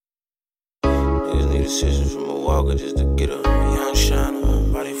decisions from a walker just to get a young shiner.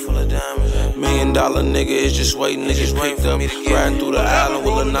 Body full of diamonds. $1 million nigga is just waiting to get picked up. Riding through the island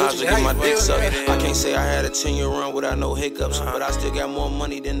with Lil Nas to get my dick sucked. I can't say I had a 10-year run without no hiccups, but I still got more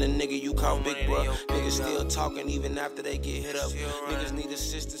money than the nigga you call Big Bro. Niggas still talking even after they get hit up. Niggas need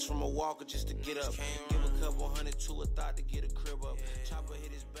assistance from a walker just to get up. Give a couple hundred to a thought to get a crib up. Chopper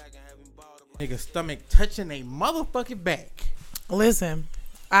hit his back and have him balled up. Nigga stomach touching a motherfucking back. Listen,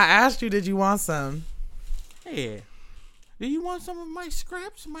 I asked you, did you want some? Yeah. Do you want some of my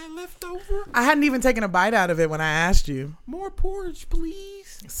scraps, my leftover? I hadn't even taken a bite out of it when I asked you. More porridge,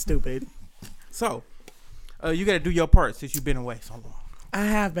 please. Stupid. So, you got to do your part since you've been away so long. I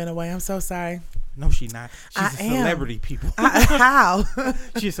have been away. I'm so sorry. No, she not. She's I a am. celebrity, people. How?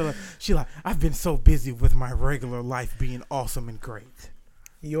 She like, I've been so busy with my regular life being awesome and great.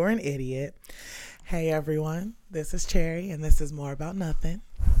 You're an idiot. Hey, everyone. This is Cherry, and this is More About Nothing.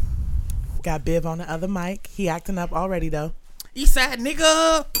 Got Biv on the other mic. He acting up already, though. Eastside nigga.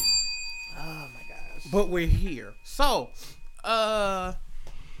 Oh, my gosh. But we're here. So, I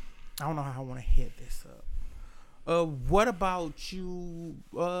don't know how I want to hit this up. What about you?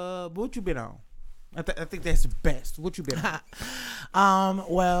 What you been on? I think that's best. What you been on?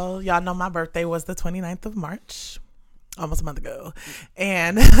 Well, y'all know my birthday was the 29th of March. Almost a month ago.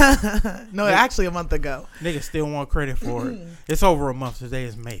 And no, actually a month ago. Niggas still want credit for it. It's over a month. Today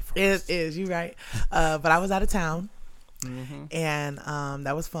is May 1st. It is, you right. But I was out of town. Mm-hmm. And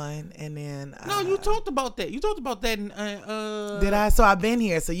that was fun. And then no, you talked about that. You talked about that. Did I? So I've been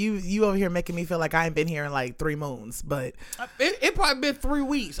here. So you over here making me feel like I ain't been here in like 3 moons. But it probably been 3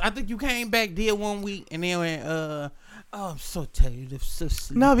 weeks. I think you came back, did 1 week, and then went. Oh, I'm so tired. I'm so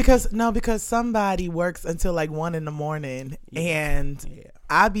sleepy. No, because somebody works until like 1 a.m. and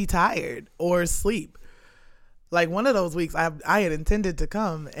I be tired or sleep. Like one of those weeks, I had intended to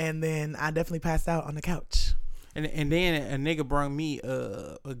come, and then I definitely passed out on the couch. And then a nigga brought me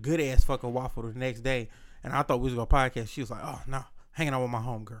a good ass fucking waffle the next day, and I thought we was gonna podcast. She was like, "Oh no, hanging out with my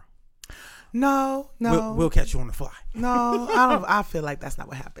homegirl." No. We'll catch you on the fly. No, I don't. I feel like that's not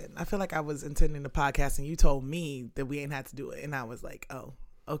what happened. I feel like I was intending to podcast, and you told me that we ain't had to do it, and I was like, "Oh,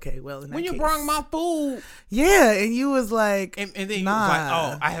 okay." Well, when you brought my food, yeah, and you was like, and then you was like,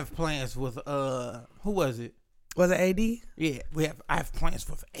 "Oh, I have plans with who was it? Was it AD? Yeah, I have plans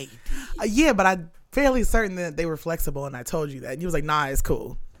with AD. Yeah, but I'm fairly certain that they were flexible, and I told you that. And you was like, "Nah, it's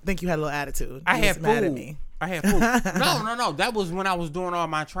cool." I think you had a little attitude. I had mad food. at me. I had food. No. That was when I was doing all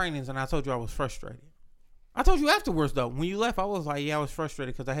my trainings, and I told you I was frustrated. I told you afterwards, though. When you left, I was like, yeah, I was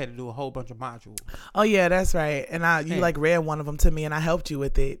frustrated because I had to do a whole bunch of modules. Oh, yeah, that's right. And you like read one of them to me, and I helped you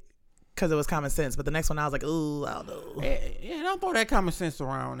with it because it was common sense. But the next one, I was like, ooh, I don't know. Yeah, don't throw that common sense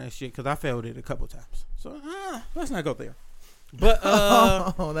around that shit because I failed it a couple times. So, let's not go there. But,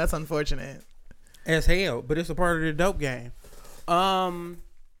 oh, that's unfortunate. As hell, but it's a part of the dope game.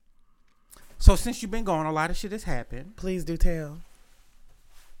 So since you've been gone, a lot of shit has happened. Please do tell.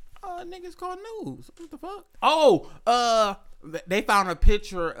 Niggas called news. What the fuck? Oh, they found a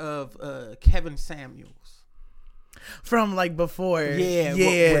picture of Kevin Samuels from like before. Yeah.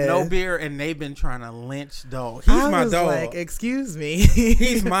 With no beer, and they've been trying to lynch dog. He's my dog. Like, excuse me.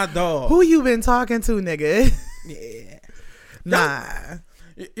 He's my dog. Who you been talking to, nigga? Yeah. Nah.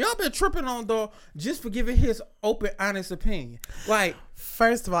 Y'all been tripping on dog just for giving his open, honest opinion. Like,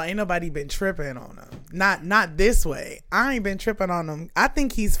 first of all, ain't nobody been tripping on him. Not this way. I ain't been tripping on him. I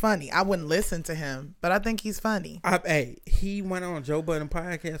think he's funny. I wouldn't listen to him, but I think he's funny. He went on Joe Budden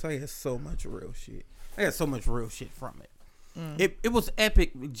podcast. I got so much real shit. I got so much real shit from it. It was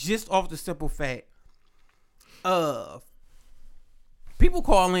epic just off the simple fact of people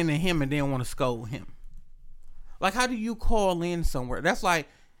call in to him and then want to scold him. Like, how do you call in somewhere? That's like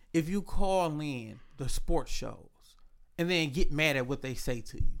if you call in the sports shows and then get mad at what they say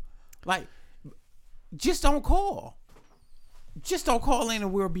to you. Like, just don't call. Just don't call in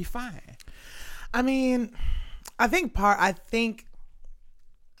and we'll be fine. I mean, I think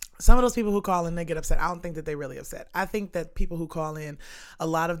some of those people who call in, they get upset. I don't think that they really upset. I think that people who call in, a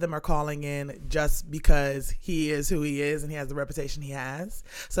lot of them are calling in just because he is who he is and he has the reputation he has.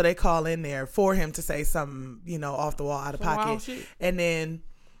 So they call in there for him to say something, off the wall, out of pocket. And then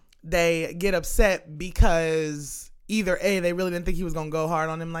they get upset because either A, they really didn't think he was going to go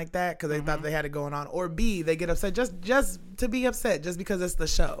hard on him like that because they thought they had it going on. Or B, they get upset just to be upset, just because it's the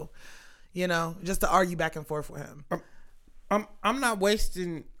show, just to argue back and forth with him.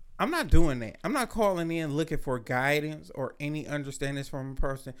 I'm not doing that. I'm not calling in looking for guidance or any understandings from a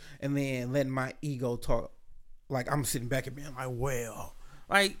person and then letting my ego talk. Like, I'm sitting back and being like, well,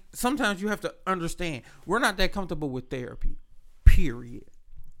 like, sometimes you have to understand we're not that comfortable with therapy, period.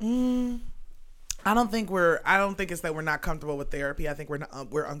 I don't think it's that we're not comfortable with therapy. I think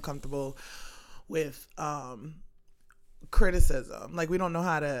we're uncomfortable with criticism. Like we don't know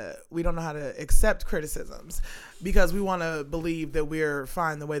how to accept criticisms because we want to believe that we're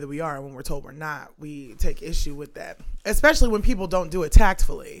fine the way that we are, and when we're told we're not, we take issue with that. Especially when people don't do it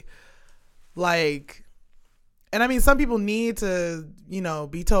tactfully. Like, and I mean, some people need to,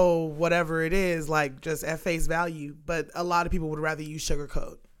 be told whatever it is, like just at face value, but a lot of people would rather use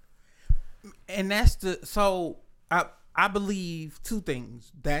sugarcoat. And so I believe two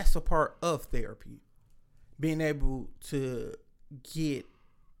things. That's a part of therapy. Being able to get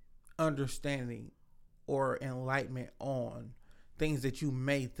understanding or enlightenment on things that you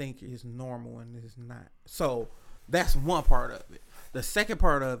may think is normal and is not. So that's one part of it. The second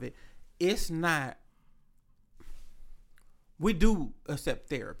part of it, it's not, we do accept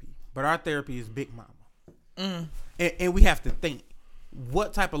therapy, but our therapy is Big Mama. And we have to think,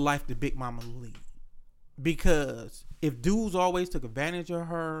 what type of life did Big Mama lead? Because if dudes always took advantage of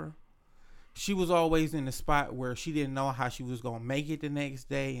her, she was always in the spot where she didn't know how she was going to make it the next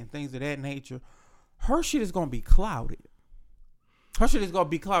day and things of that nature. Her shit is going to be clouded. Because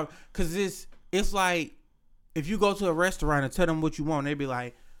it's like, if you go to a restaurant and tell them what you want, they be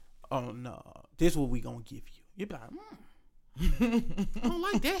like, oh, no, this is what we going to give you. You be like, I don't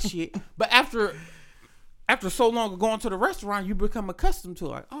like that shit. But after so long of going to the restaurant, you become accustomed to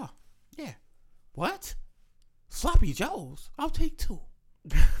like, oh, yeah. What? Sloppy Joes? I'll take 2.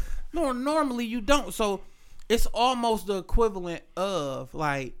 No, normally you don't. So it's almost the equivalent of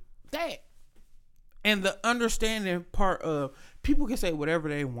like that. And the understanding part of people can say whatever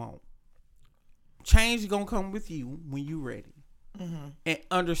they want. Change is going to come with you when you're ready. Mm-hmm. And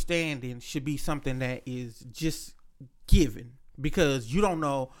understanding should be something that is just given. Because you don't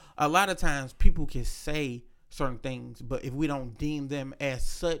know, a lot of times people can say certain things, but if we don't deem them as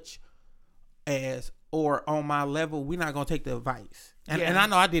such as or on my level, we're not going to take the advice. And I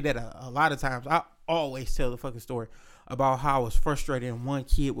know I did that a lot of times. I always tell the fucking story about how I was frustrated and one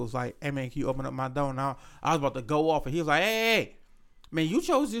kid was like, hey man, can you open up my door? And I was about to go off and he was like, hey, man, you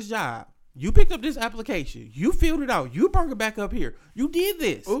chose this job. You picked up this application. You filled it out. You brought it back up here. You did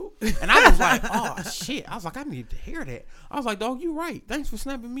this. Ooh. And I was like, oh, shit. I was like, I need to hear that. I was like, dog, you right. Thanks for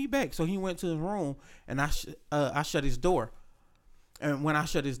snapping me back. So he went to his room, and I shut his door. And when I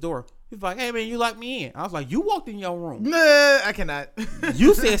shut his door, he was like, hey, man, you locked me in. I was like, you walked in your room. Nah, I cannot.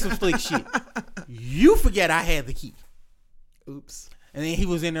 You said some slick shit. You forget I had the key. Oops. And then he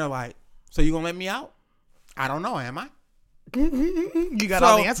was in there like, so you going to let me out? I don't know, am I? You got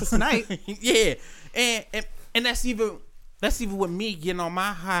all the answers tonight. Yeah, and that's even with me getting on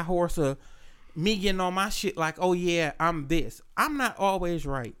my high horse of me getting on my shit like, oh yeah, I'm this. I'm not always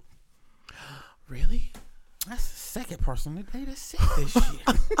right. Really? That's the second person today that said this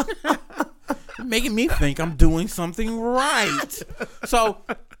shit. Making me think I'm doing something right. So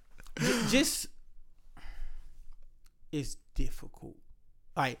just it's difficult.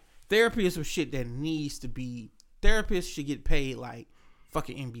 Like therapy is some shit that needs to be. Therapists should get paid like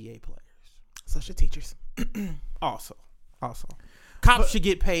fucking NBA players. So should teachers. Also. Cops should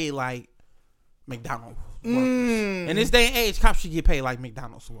get paid like McDonald's workers. In this day and age, cops should get paid like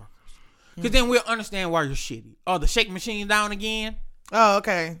McDonald's workers. Because then we'll understand why you're shitty. Oh, the shake machine down again? Oh,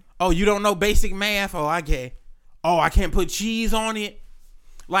 okay. Oh, you don't know basic math? Oh, I get. Oh, I can't put cheese on it?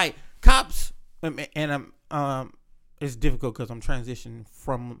 Like, cops, and it's difficult because I'm transitioning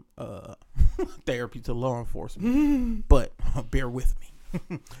from therapy to law enforcement. But bear with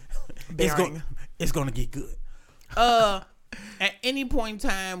me. It's going to get good. At any point in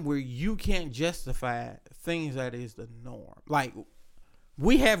time where you can't justify things that is the norm. Like,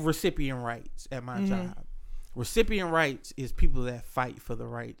 we have recipient rights at my job. Recipient rights is people that fight for the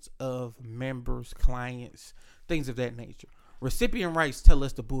rights of members, clients, things of that nature. Recipient rights tell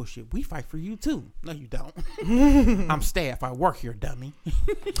us the bullshit. We fight for you too. No, you don't. I'm staff. I work here, dummy.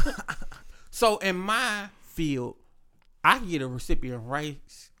 So in my field, I can get a recipient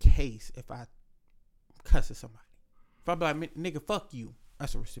rights case if I cuss at somebody. If I be like, nigga, fuck you.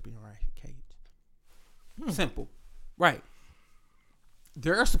 That's a recipient rights case. Simple. Right.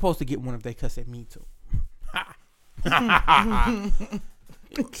 They're supposed to get one if they cuss at me too.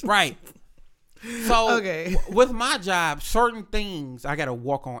 Right. So okay. With my job, certain things I gotta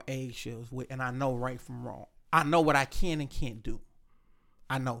walk on eggshells with, and I know right from wrong. I know what I can and can't do.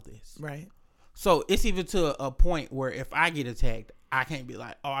 I know this. Right. So it's even to a point where if I get attacked, I can't be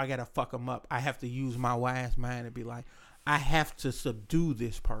like, oh, I gotta fuck them up. I have to use my wise mind and be like, I have to subdue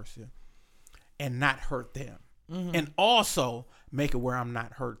this person and not hurt them. And also make it where I'm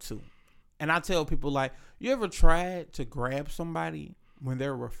not hurt too. And I tell people like, you ever tried to grab somebody when they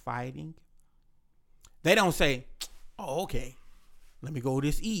were fighting They don't say, "Oh, okay, let me go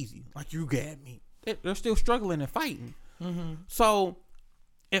this easy." Like you got me. They're still struggling and fighting. Mm-hmm. So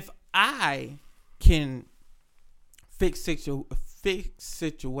if I can fix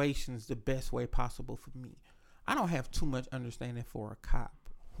situations the best way possible for me, I don't have too much understanding for a cop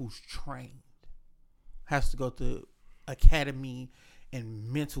who's trained, has to go to academy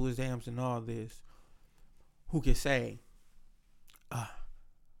and mental exams and all this, who can say, I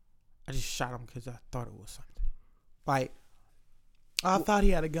just shot him because I thought it was something. Like, I thought he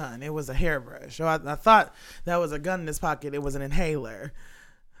had a gun. It was a hairbrush. Or I thought that was a gun in his pocket. It was an inhaler.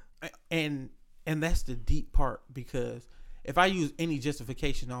 And that's the deep part, because if I use any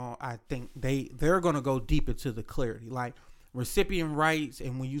justification on, I think they're going to go deep into the clarity. Like recipient rights,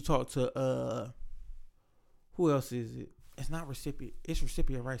 and when you talk to, who else is it? It's not recipient. It's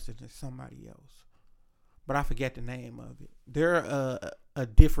recipient rights to somebody else. But I forget the name of it. They're a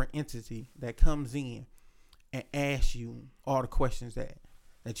different entity that comes in and asks you all the questions that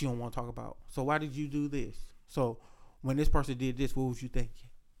you don't want to talk about. So why did you do this? So when this person did this, what was you thinking?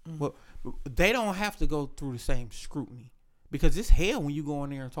 Mm-hmm. Well, they don't have to go through the same scrutiny, because it's hell when you go in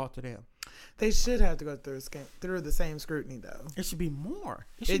there and talk to them. They should have to go through the same scrutiny, though. It should be more.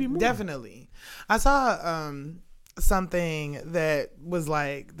 It should be more. Definitely. I saw something that was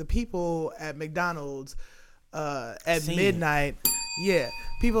like the people at McDonald's at midnight. Yeah,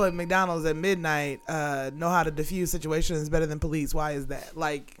 people at McDonald's at midnight know how to diffuse situations better than police. Why is that?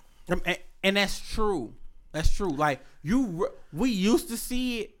 Like, and that's true. That's true. Like we used to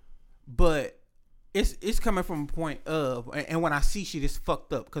see it, but it's coming from a point of, and when I see shit, it's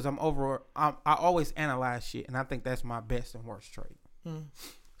fucked up, because I always analyze shit, and I think that's my best and worst trait.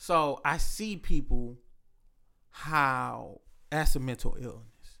 So I see people how that's a mental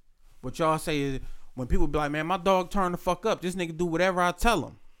illness. What y'all say is, when people be like, man, my dog turned the fuck up, this nigga do whatever I tell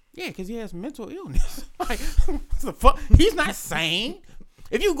him. Yeah, because he has mental illness. Like, what the fuck? He's not sane.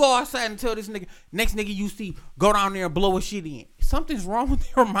 If you go outside and tell this nigga, next nigga you see, go down there and blow a shit in, something's wrong with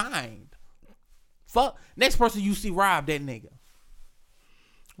your mind. Fuck. Next person you see, rob that nigga.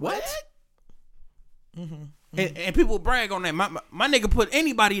 What? Mm-hmm. And people brag on that. My nigga put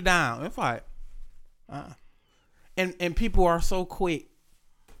anybody down. It's like, and people are so quick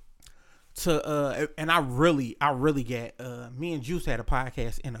to and I really get me and Juice had a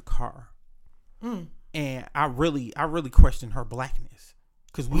podcast in a car, and I really questioned her blackness,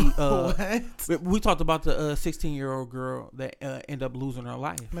 because we talked about the 16-year-old girl that ended up losing her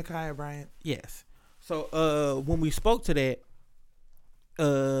life, Ma'Khia Bryant. Yes. So when we spoke to that,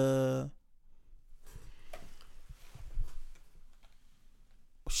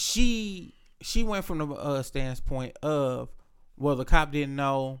 she went from the standpoint of, well, the cop didn't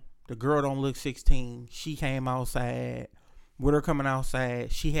know, the girl don't look 16, she came outside, with her coming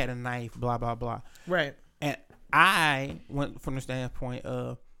outside, she had a knife, blah blah blah. Right. And I went from the standpoint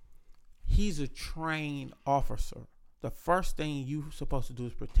of, he's a trained officer. The first thing you're supposed to do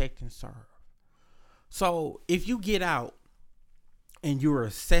is protect and serve. So if you get out and you're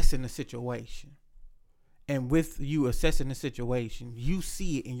assessing the situation, and with you assessing the situation, you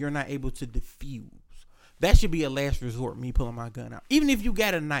see it and you're not able to diffuse, that should be a last resort, me pulling my gun out. Even if you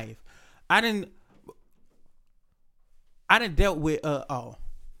got a knife. I didn't dealt with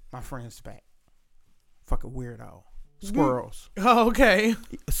my friend's back. Fucking weirdo. Squirrels. Oh, okay.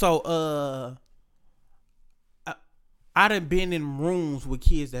 So I done been in rooms with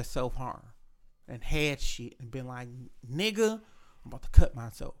kids that self-harm and had shit and been like, nigga, I'm about to cut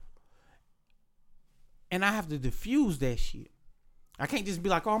myself. And I have to diffuse that shit. I can't just be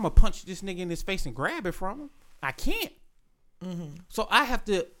like, oh, I'm gonna punch this nigga in his face and grab it from him. I can't. Mm-hmm. So I have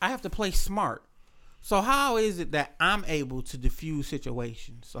to play smart. So how is it that I'm able to diffuse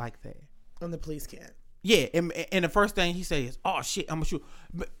situations like that? And the police can't. Yeah, and the first thing he says is, oh shit, I'm gonna shoot.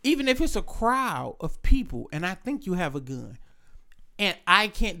 But even if it's a crowd of people and I think you have a gun and I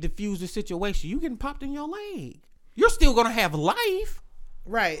can't diffuse the situation, you getting popped in your leg. You're still gonna have life.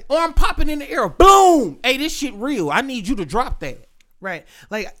 Right. Or I'm popping in the air. Boom! Hey, this shit real. I need you to drop that. Right.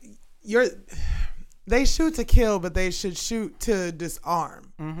 Like, they shoot to kill, but they should shoot to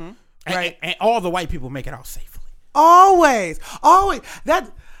disarm. Mm-hmm. Right. And all the white people make it out safely. Always.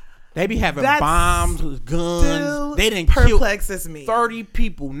 They be having bombs with guns. They didn't perplexes me. 30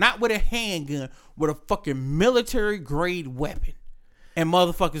 people, not with a handgun, with a fucking military grade weapon. And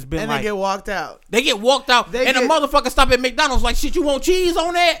motherfuckers been and they get walked out. They get walked out. The motherfucker stop at McDonald's like, shit, you want cheese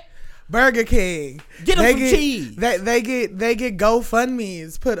on that? Burger King. Get them some cheese. They get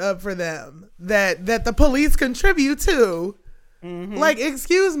GoFundMes put up for them that the police contribute to. Mm-hmm. Like,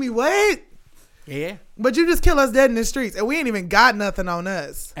 excuse me, what? Yeah. But you just kill us dead in the streets, and we ain't even got nothing on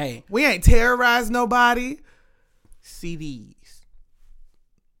us. Hey, We ain't terrorized nobody. CDs.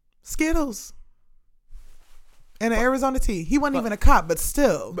 Skittles. And an Arizona tea. He wasn't even a cop, but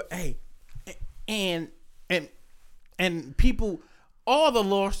still. But hey, and people, all the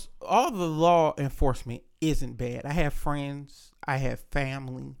law enforcement isn't bad. I have friends, I have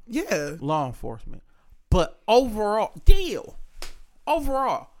family, Yeah. law enforcement, but overall,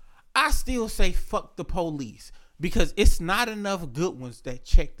 I still say fuck the police because it's not enough good ones that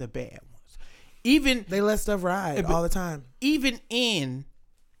check the bad ones. Even They let stuff ride all the time. even in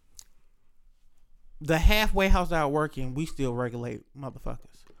the halfway house that I work in, we still regulate motherfuckers.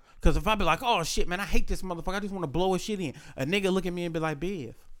 Because if I be like, oh shit, man, I hate this motherfucker, I just want to blow his shit in. A nigga look at me and be like,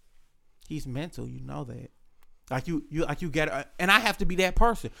 Biv, he's mental, you know that. Like you got to, and I have to be that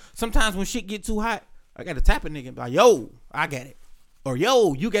person. Sometimes when shit get too hot, I got to tap a nigga and be like, yo, I got it. Or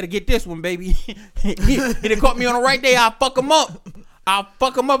yo, you got to get this one, baby. He done caught me on the right day, I'll fuck him up. I'll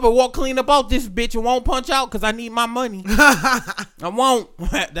fuck him up and walk clean about this bitch and won't punch out because I need my money. I won't.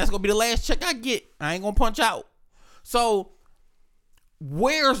 That's going to be the last check I get. I ain't going to punch out. So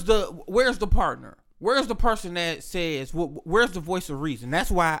where's the partner? Where's the person that says, where's the voice of reason?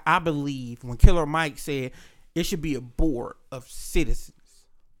 That's why I believe when Killer Mike said it should be a board of citizens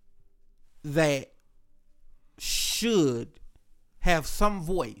that should have some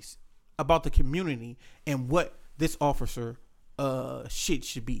voice about the community and what this officer shit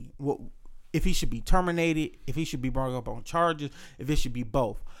should be. If he should be terminated, if he should be brought up on charges, if it should be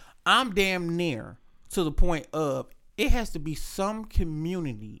both. I'm damn near to the point of it has to be some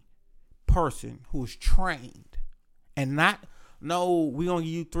community person who's trained and not, no, we're going to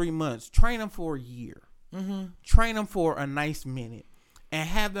give you 3 months. Train them for a year. Mm-hmm. Train them for a nice minute and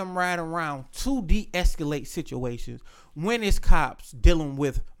have them ride around to de-escalate situations when it's cops dealing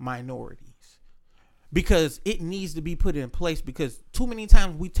with minorities. Because it needs to be put in place because too many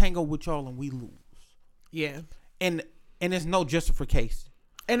times we tango with y'all and we lose. Yeah. And there's no justification.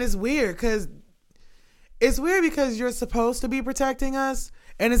 And it's weird because you're supposed to be protecting us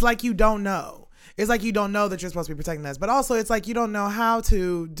and it's like you don't know. It's like you don't know that you're supposed to be protecting us. But also it's like you don't know how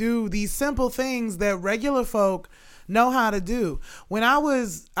to do these simple things that regular folk know how to do. When I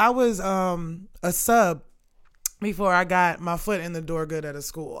was a sub before I got my foot in the door good at a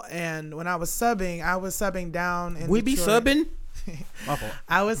school. And when I was subbing down in We Detroit. be subbing?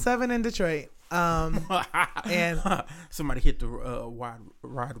 I was subbing in Detroit. And somebody hit the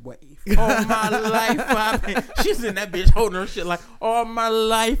ride wave. All my life she's in that bitch holding her shit like, all my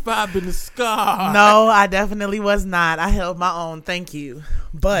life I've been scarred. no, I definitely was not. I held my own. Thank you.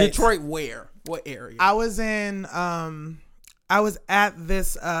 But Detroit where? What area? I was at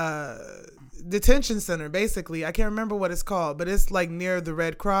this detention center, basically. I can't remember what it's called, but it's like near the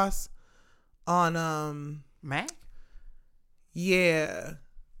Red Cross on Mac? Yeah.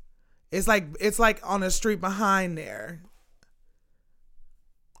 It's like on a street behind there.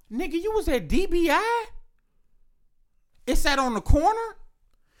 Nigga, you was at DBI? It's that on the corner?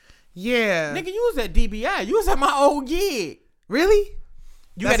 Yeah. Nigga, you was at DBI. You was at my old gig. Really?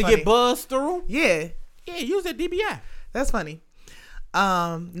 You That's got to funny. get buzzed through? Yeah. Yeah, you was at DBI. That's funny.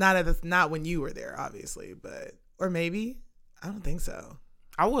 Not when you were there, obviously, but or maybe. I don't think so.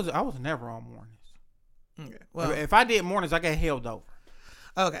 I was never on mornings. Okay. Well, If I did mornings, I got held over.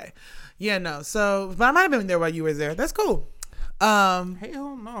 okay. Yeah, no. So, but I might have been there while you were there. That's cool. Hell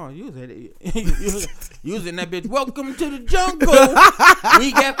no, you was at it. You was in that bitch. Welcome to the jungle.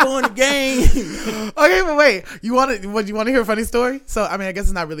 We got on the game. Okay, but wait. You want to hear a funny story? So, I mean, I guess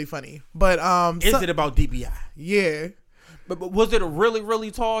it's not really funny, but Is it about DBI? Yeah. But was it a really,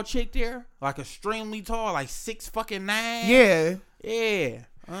 really tall chick there? Like extremely tall, like 6'9"? Yeah. Yeah.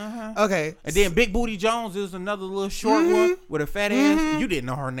 Uh-huh. Okay. And then Big Booty Jones is another little short one with a fat ass. You didn't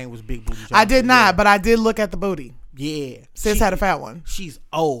know her name was Big Booty Jones. I did not, but I did look at the booty. Yeah. Sis had a fat one. She's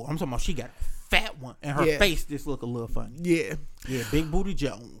old. I'm talking about she got a fat one. And her Yeah. face just look a little funny. Yeah. Yeah, Big Booty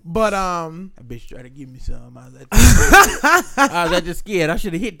Jones. But That bitch tried to give me some. I was just scared. I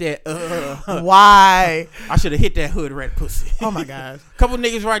should have hit that. why? I should have hit that hood rat pussy. Oh my gosh. Couple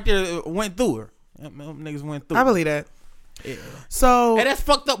niggas right there went through her. Them niggas went through. I believe that. Yeah. So Hey, that's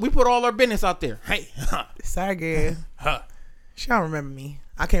fucked up. We put all our business out there. Hey, sorry, girl. She don't remember me.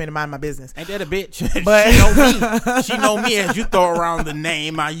 I came in to mind my business. ain't that a bitch? But she know me. She know me as you throw around the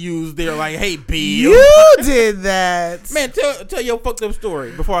name I used there. Like, hey, Bill. You did that. Man, tell your fucked up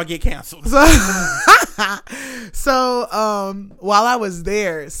story before I get canceled. So while I was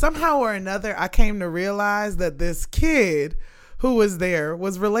there, somehow or another, I came to realize that this kid who was there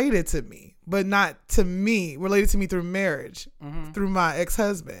was related to me, but not to me, related to me through marriage, through my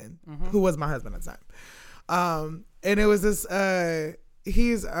ex-husband, who was my husband at the time. And it was this.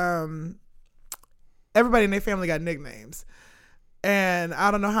 He's everybody in their family got nicknames, and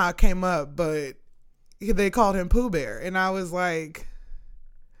I don't know how it came up, but they called him Pooh Bear, and I was like,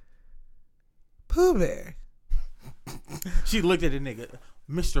 Pooh Bear. She looked at the nigga.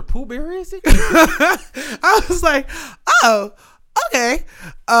 Mr. Pooh Bear, is it? I was like, oh, okay.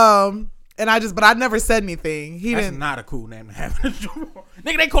 And I never said anything. That's not a cool name to have.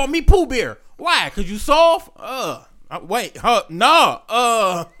 Nigga, they call me Pooh Bear. Why? Cause you soft? No.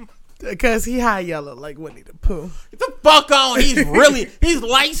 Because he high yellow like Winnie the Pooh. Get the fuck on. He's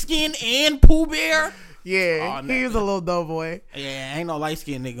light skinned and Pooh Bear. Yeah, he was a little doughboy. Yeah, ain't no light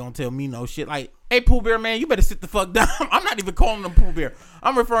skinned nigga gonna tell me no shit. Like, hey, Pooh Bear, man, you better sit the fuck down. I'm not even calling him Pooh Bear.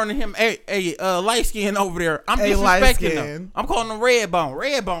 I'm referring to him, hey, light skin over there. I'm disrespecting him. I'm calling him Red Bone.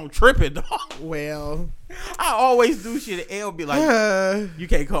 Red Bone tripping, dog. Well, I always do shit. And L be like, you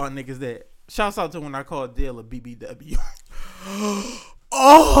can't call niggas that. Shouts out to when I call Dill a BBW.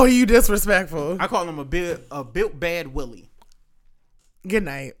 Oh, you disrespectful. I call him a built bad Willie. Good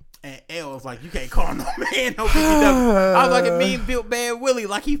night. And L was like, you can't call no man no BBW. I was like, it mean built bad Willie,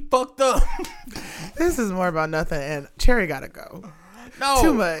 like he fucked up. This is more about nothing, and Cherry gotta go. No,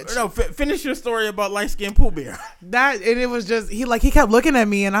 too much. No, finish your story about light skinned Pooh Bear. And it was just he kept looking at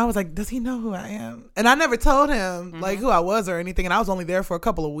me, and I was like, does he know who I am? And I never told him like who I was or anything, and I was only there for a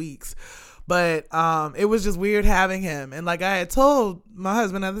couple of weeks. But it was just weird having him, and like I had told my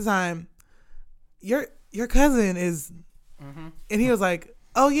husband at the time, your cousin is, and he was like,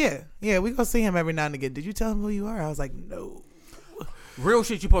 oh yeah, we go see him every now and again. Did you tell him who you are? I was like, no. Real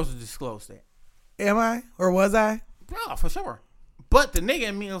shit, you supposed to disclose that. Am I or was I? Yeah, for sure. But the nigga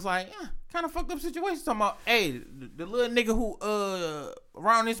in me was like, kind of fucked up situation. Talking about, hey, the little nigga who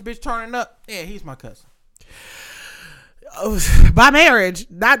around this bitch turning up, yeah, he's my cousin. By marriage,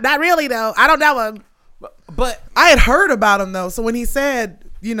 not really though. I don't know him, but I had heard about him though. So when he said,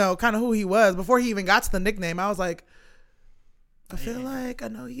 kind of who he was before he even got to the nickname, I was like, I feel like I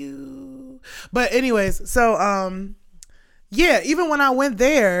know you. But anyways, so yeah, even when I went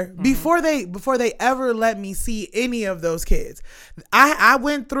there, before they ever let me see any of those kids, I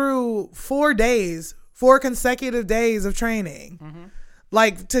went through 4 consecutive days of training.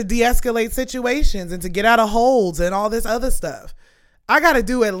 Like to de-escalate situations and to get out of holds and all this other stuff. I got to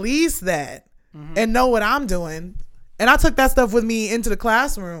do at least that and know what I'm doing. And I took that stuff with me into the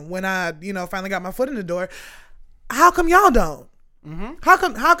classroom when I, finally got my foot in the door. How come y'all don't? How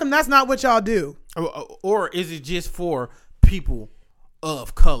come that's not what y'all do? Or is it just for people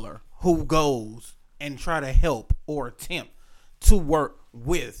of color who goes and try to help or attempt to work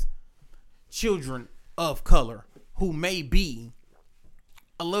with children of color who may be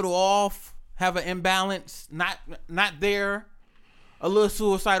a little off, have an imbalance, not there, a little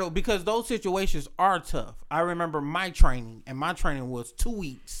suicidal, because those situations are tough. I remember my training, and my training was 2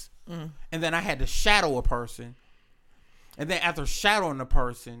 weeks, and then I had to shadow a person, and then after shadowing a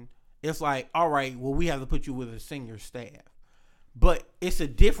person, it's like, all right, well, we have to put you with a senior staff. But it's a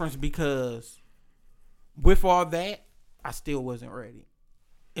difference because with all that, I still wasn't ready.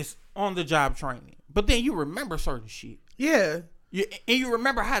 It's on the job training, but then you remember certain shit. Yeah. And you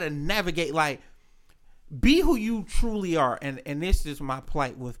remember how to navigate, like, be who you truly are. And this is my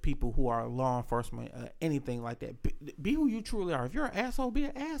plight with people who are law enforcement, anything like that. Be who you truly are. If you're an asshole, be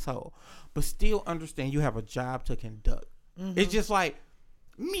an asshole. But still understand you have a job to conduct. It's just like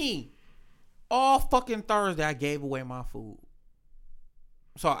me. All fucking Thursday, I gave away my food.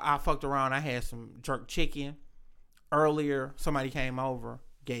 So I fucked around. I had some jerk chicken. Earlier, somebody came over,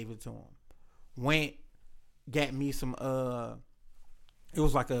 gave it to him. Went, got me some, it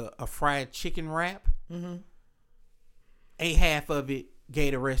was like a fried chicken wrap. Ate half of it,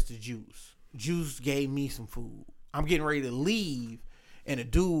 gave the rest to Juice. Juice gave me some food. I'm getting ready to leave, and the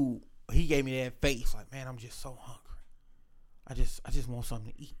dude, he gave me that face like, man, I'm just so hungry. I just want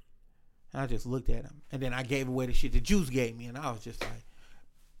something to eat. And I just looked at him, and then I gave away the shit that Juice gave me, and I was just like,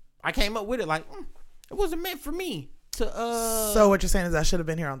 I came up with it like, it wasn't meant for me to. So what you're saying is I should have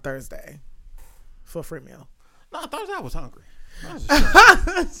been here on Thursday for a free meal. No, Thursday I was hungry.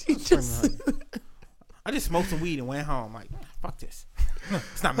 I just smoked some weed and went home. Like, fuck this.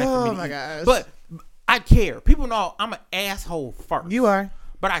 It's not meant for me to eat. Gosh. But I care. People know I'm an asshole first. You are.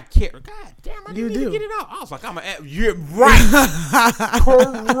 But I care. God damn, I didn't need to get it out. I was like, you're right.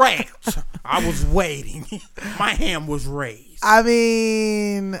 Correct. I was waiting. My hand was raised. I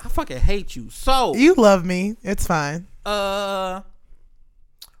mean, I fucking hate you. So you love me. It's fine. What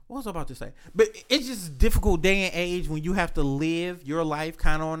was I about to say? But it's just a difficult day and age when you have to live your life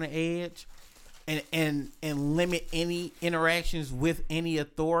kind of on the edge and limit any interactions with any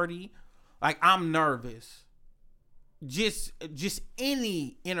authority. Like, I'm nervous. Just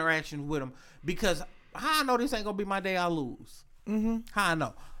any interaction with them, because how I know this ain't gonna be my day I lose. How I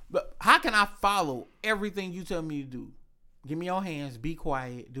know? But how can I follow everything you tell me to do? Give me your hands, be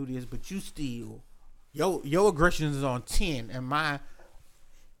quiet, do this, but you still, your aggression is on 10, and my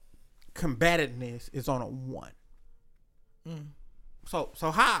combativeness is on a 1.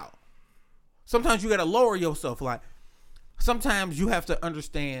 So how? Sometimes you gotta lower yourself. Like, sometimes you have to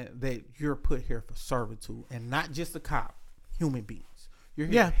understand that you're put here for servitude, and not just a cop. Human beings. You're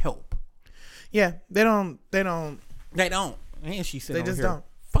here to help. Yeah, they don't. And she said, they just don't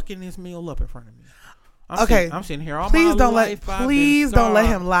fucking this meal up in front of me. I'm sitting here all please my don't life. Please don't let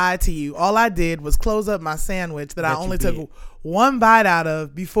him lie to you. All I did was close up my sandwich that I only took one bite out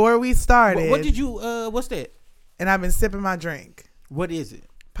of before we started. What did you? What's that? And I've been sipping my drink. What is it?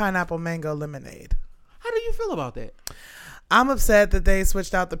 Pineapple mango lemonade. How do you feel about that? I'm upset that they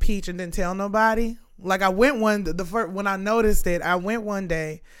switched out the peach and didn't tell nobody. Like, I went when I noticed it, I went one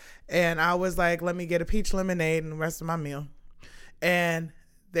day and I was like, let me get a peach lemonade and the rest of my meal. And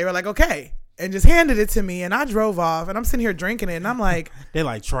they were like, okay. And just handed it to me, and I drove off, and I'm sitting here drinking it, and I'm like, they're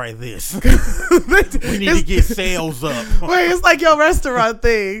like, try this. We need to get sales up. Wait, it's like your restaurant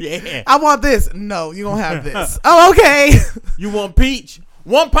thing. Yeah. I want this. No, you gonna have this. Oh, okay. You want peach?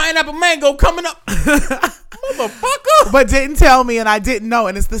 One pineapple mango coming up. Motherfucker. But didn't tell me, and I didn't know,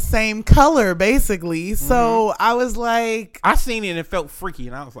 and it's the same color, basically. So I was like, I seen it and it felt freaky,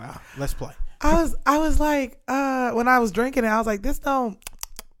 and I was like, let's play. I was like, when I was drinking it, I was like, this don't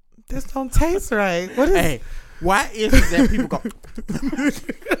taste right. What is? Hey, why is it that people go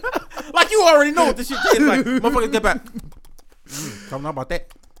like, you already know what this shit tastes like? Motherfuckers get back. Don't know about that.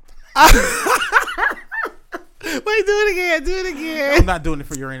 Wait, do it again. I'm not doing it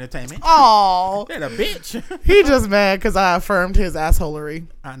for your entertainment. Oh, That a bitch. he just mad because I affirmed his assholery.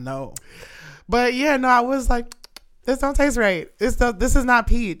 I know. But yeah, no, I was like, this don't taste right. This is not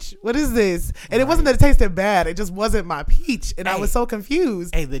peach. What is this? And It wasn't that it tasted bad. It just wasn't my peach. And I was so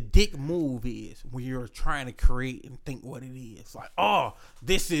confused. Hey, the dick move is when you're trying to create and think what it is. Like, oh,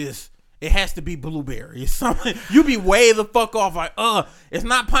 it has to be blueberry. It's something. You be way the fuck off. Like, it's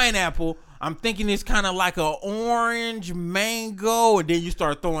not pineapple. I'm thinking it's kind of like a orange, mango, and then you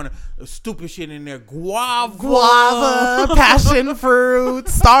start throwing stupid shit in there. Guava, passion fruit,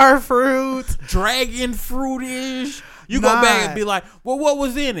 star fruit, dragon fruitish. You go back and be like, well, what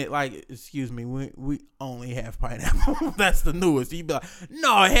was in it? Like, excuse me, we only have pineapple. That's the newest. You be like,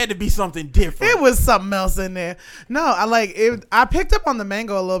 no, it had to be something different. It was something else in there. No, I like it. I picked up on the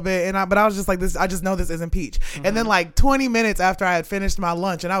mango a little bit, but I was just like, this. I just know this isn't peach. And then like 20 minutes after I had finished my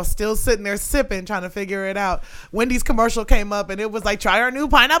lunch, and I was still sitting there sipping, trying to figure it out, Wendy's commercial came up, and it was like, try our new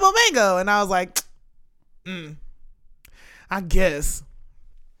pineapple mango, and I was like, I guess.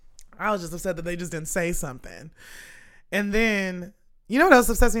 I was just upset that they just didn't say something. And then, you know what else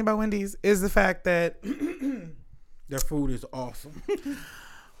upsets me about Wendy's is the fact that their food is awesome.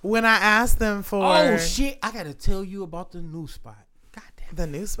 When I asked them for... Oh, shit. I got to tell you about the new spot. Goddamn. The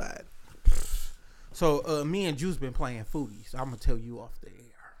new spot. So, me and Juice been playing foodies. I'm going to tell you off the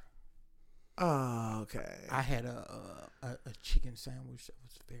air. Oh, okay. I had a chicken sandwich that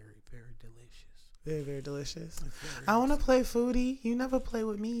was very, very delicious. Very, very delicious. I want to play foodie. You never play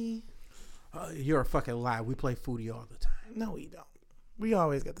with me. You're a fucking lie. We play foodie all the time. No, we don't. We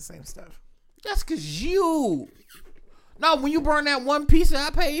always get the same stuff. That's because you. No, when you burned that one pizza I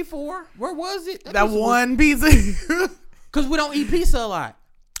paid for, where was it? That one pizza? Because we don't eat pizza a lot.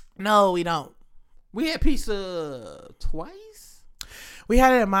 No, we don't. We had pizza twice. We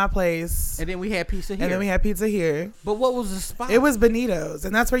had it at my place. And then we had pizza here. And then we had pizza here. But what was the spot? It was Benito's.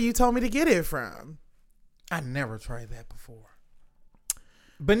 And that's where you told me to get it from. I never tried that before.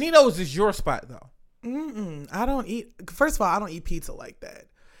 Benito's is your spot, though. I don't eat. First of all, I don't eat pizza like that.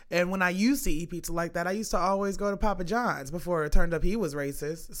 And when I used to eat pizza like that, I used to always go to Papa John's before it turned up he was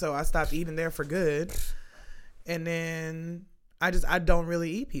racist. So I stopped eating there for good. And then I don't really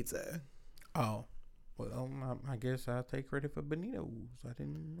eat pizza. Oh. Well, I guess I'll take credit for Benito's. I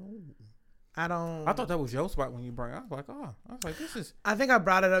didn't know. I thought that was your spot when you brought it. I was like, this is. I think I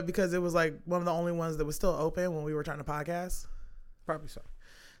brought it up because it was like one of the only ones that was still open when we were trying to podcast. Probably so.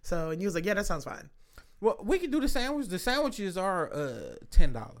 So, and he was like, yeah, that sounds fine. Well, we can do the sandwich. The sandwiches are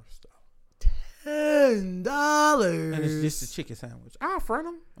 $10 though. $10. And it's just a chicken sandwich. I'll front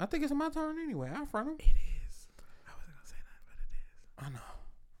them. I think it's my turn anyway. I'll front them. It is. I wasn't going to say that, but it is. I know.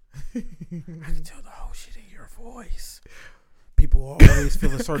 I can tell the whole shit in your voice. People always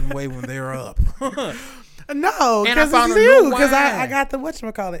feel a certain way when they're up. No, because it's you. Because I got the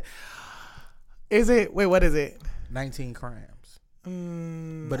whatchamacallit. Is it? Wait, what is it? 19 crams.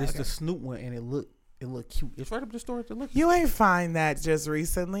 But it's the Snoop one, and it look cute. It's right up the store at the look. You ain't find that just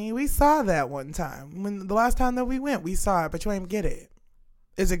recently. We saw that one time. When the last time that we went, we saw it, but you ain't get it.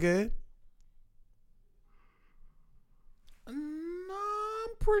 Is it good? No,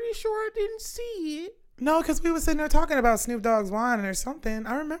 I'm pretty sure I didn't see it. No, because we were sitting there talking about Snoop Dogg's wine or something.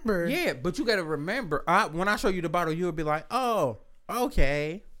 I remember. Yeah, but you got to remember, when I show you the bottle, you'll be like, oh,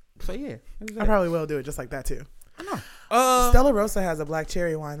 okay. So, yeah. I probably will do it just like that, too. I know. Stella Rosa has a black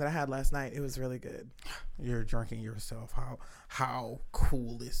cherry wine that I had last night. It was really good. You're drinking yourself. How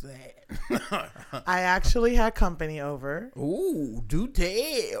cool is that? I actually had company over. Ooh, do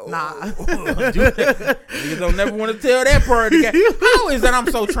tell. Nah. Niggas don't never want to tell that part again. How is that I'm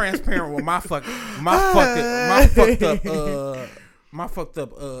so transparent with my fucked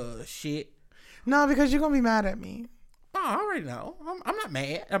up shit? No, because you're going to be mad at me. Oh, I already know. I'm not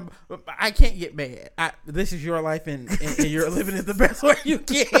mad. I can't get mad. This is your life, and you're living it the best way you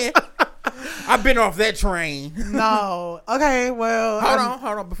can. I've been off that train. No. Okay, well.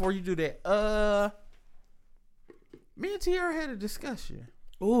 Hold on. Before you do that, me and Tiara had a discussion.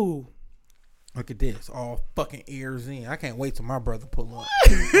 Ooh. Look at this. All fucking ears in. I can't wait till my brother pull up.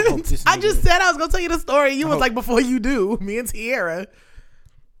 I just said I was going to tell you the story. You was like, before you do. Me and Tiara.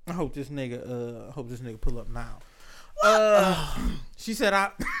 I hope this nigga pull up now. She said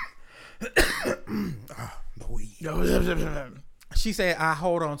the weed. She said I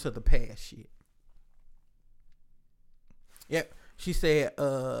hold on to the past shit. Yep. She said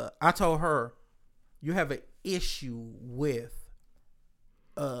I told her you have an issue with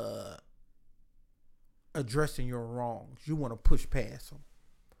addressing your wrongs. You want to push past them.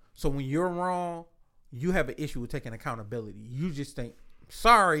 So when you're wrong, you have an issue with taking accountability. You just think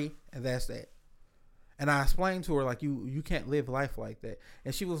sorry, and that's that. And I explained to her, like, you can't live life like that.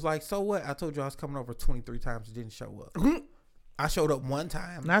 And she was like, so what? I told you I was coming over 23 times and didn't show up. I showed up one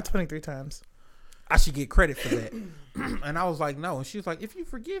time. Not 23 times. I should get credit for that. And I was like, no. And she was like, if you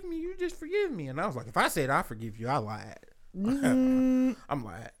forgive me, you just forgive me. And I was like, if I said I forgive you, I lied. I'm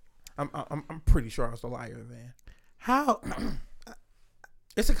lying. I'm pretty sure I was the liar, man. How?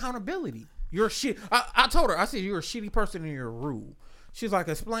 It's accountability. You're a shit. I told her, I said, you're a shitty person and you're rude. She's like,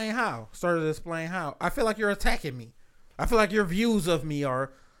 explain how. Started to explain how. I feel like you're attacking me. I feel like your views of me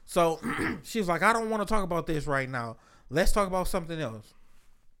are. So she's like, I don't want to talk about this right now. Let's talk about something else.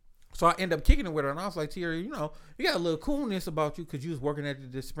 So I end up kicking it with her. And I was like, Tiara, you got a little coolness about you because you was working at the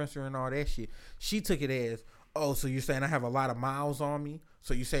dispensary and all that shit. She took it as, oh, so you're saying I have a lot of miles on me?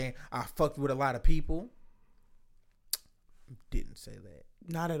 So you're saying I fucked with a lot of people? Didn't say that.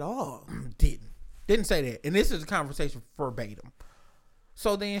 Not at all. Didn't say that. And this is a conversation verbatim.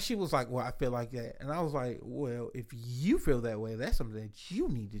 So then she was like, well, I feel like that. And I was like, well, if you feel that way, that's something that you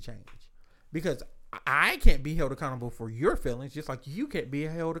need to change. Because I can't be held accountable for your feelings, just like you can't be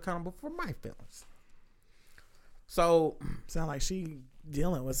held accountable for my feelings. So. Sound like she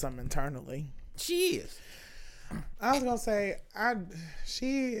dealing with something internally. She is. I was going to say,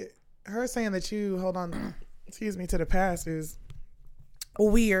 her saying that you hold on, to the past is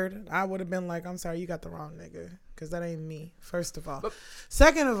weird. I would have been like, I'm sorry, you got the wrong nigga. Because that ain't me, first of all.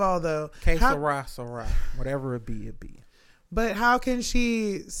 Second of all, though. Sarah. Whatever it be, it be. But how can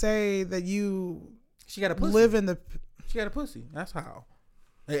she say that you she got a pussy. live in the... She got a pussy. That's how.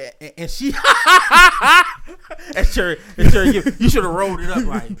 And she... and sure, you should have rolled it up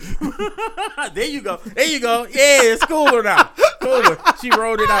like... There you go. Yeah, it's cooler now. Cooler. She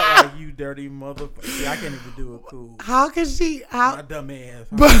rolled it out like, you dirty motherfucker. See, I can't even do it cool. How can she... My dumb ass.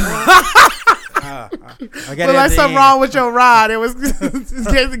 I got like something wrong with your rod.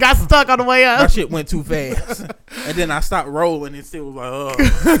 It got stuck on the way up. My shit went too fast, and then I stopped rolling. And still was like,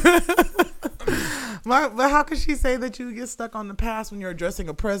 But how can she say that you get stuck on the past when you're addressing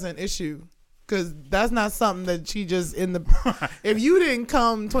a present issue? Because that's not something that she just if you didn't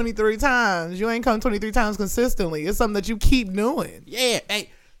come 23 times, you ain't come 23 times consistently. It's something that you keep doing. Yeah.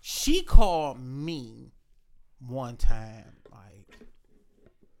 Hey, she called me one time.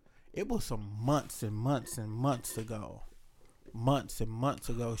 It was some months and months and months ago.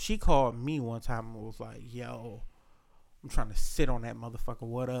 She called me one time and was like, yo, I'm trying to sit on that motherfucker.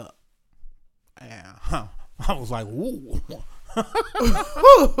 What up? And I was like, ooh.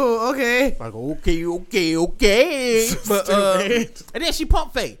 Okay. Like, okay. But, and then she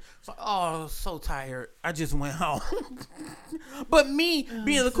pump fake. It's like, oh, so tired. I just went home. But me,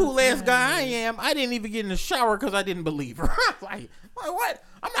 being the cool ass guy I am, I didn't even get in the shower because I didn't believe her. like, what?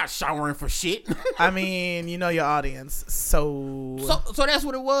 I'm not showering for shit. I mean, you know your audience. So that's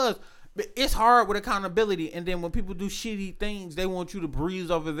what it was. But it's hard with accountability, and then when people do shitty things, they want you to breeze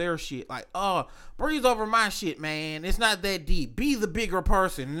over their shit. Like, oh, breeze over my shit, man. It's not that deep. Be the bigger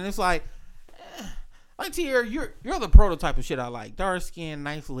person. And it's like Tier, you're the prototype of shit I like. Dark skin,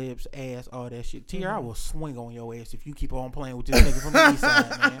 nice lips, ass, all that shit. Tier, I will swing on your ass if you keep on playing with this nigga from the east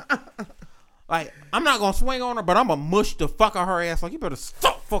side, man. Like, I'm not gonna swing on her, but I'm gonna mush the fuck out her ass. Like, you better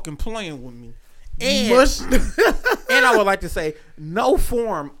stop fucking playing with me. And, and I would like to say, no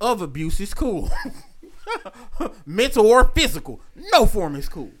form of abuse is cool. Mental or physical, no form is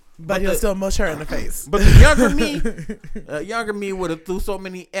cool. But he'll still mush her in the face. But the younger me would have threw so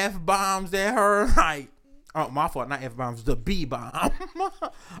many F-bombs at her. Like, oh, my fault, not F-bombs, the B-bomb.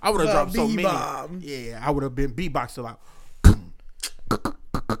 I would have dropped so many. Yeah, I would have been B-boxed out.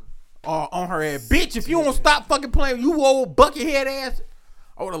 On her ass. Bitch, if you don't stop fucking playing, you old buckethead ass,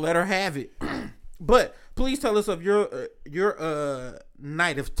 I would have let her have it. But please tell us of your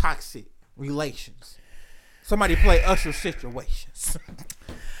night of toxic relations. Somebody play Usher Situations.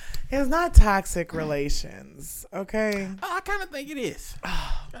 It's not toxic relations, okay? I kind of think it is.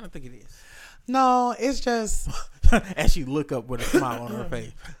 No, it's just... As she look up with a smile on her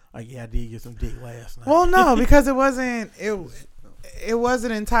face. Like, yeah, I did get some dick last night. Well, no, because it wasn't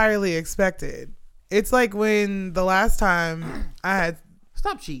entirely expected. It's like when the last time I had...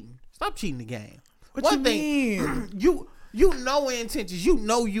 Stop cheating the game. What you mean? You know intentions. You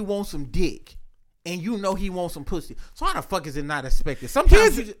know you want some dick. And you know he wants some pussy. So how the fuck is it not expected?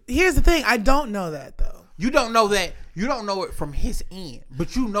 Sometimes here's the thing. I don't know that though. You don't know that. You don't know it from his end.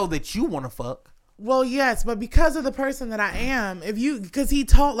 But you know that you want to fuck. Well, yes, but because of the person that I am, because he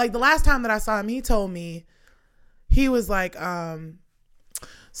told, like the last time that I saw him, he told me, he was like,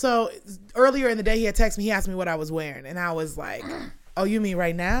 so earlier in the day he had texted me, he asked me what I was wearing, and I was like, oh, you mean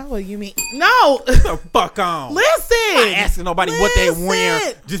right now? Or you mean no? The fuck on. Listen. I'm not asking nobody what they're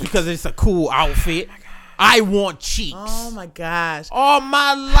wearing just because it's a cool outfit. I want cheeks. Oh my gosh. All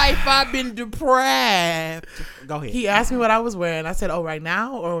my life I've been deprived. Go ahead. He asked me what I was wearing. I said, oh, right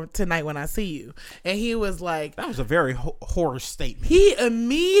now or tonight when I see you? And he was like... That was a very horror statement. He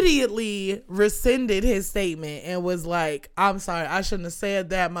immediately rescinded his statement and was like, I'm sorry, I shouldn't have said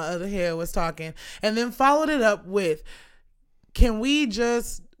that. My other hair was talking. And then followed it up with, can we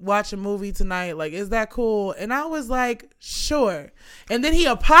just watch a movie tonight? Like, is that cool? And I was like, sure. And then he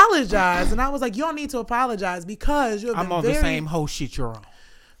apologized, and I was like, you don't need to apologize because you have been I'm on the same whole shit you're on.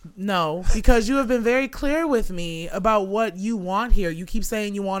 No, because you have been very clear with me about what you want here. You keep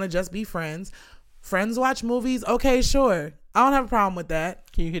saying you want to just be friends. Friends watch movies? Okay, sure. I don't have a problem with that.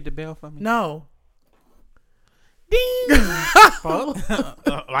 Can you hit the bell for me? No. Ding!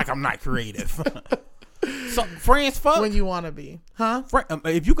 Like I'm not creative. So friends fuck when you want to be, huh?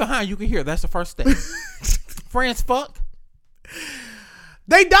 If you can hide, you can hear. That's the first step. Friends fuck.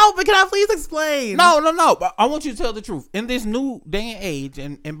 They don't. But can I please explain? No. But I want you to tell the truth. In this new day and age,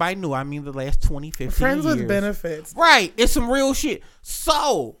 and by new I mean the last 20, 15 friends years. With benefits, right? It's some real shit.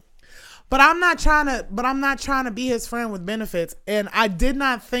 So, but I'm not trying to be his friend with benefits. And I did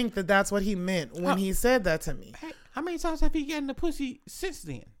not think that that's what he meant when he said that to me. Hey, how many times have you gotten the pussy since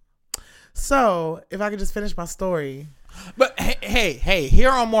then? So, if I could just finish my story. But hey, here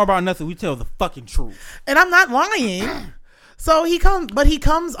on More About Nothing, we tell the fucking truth. And I'm not lying. So he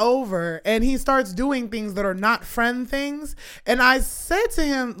comes over and he starts doing things that are not friend things. And I said to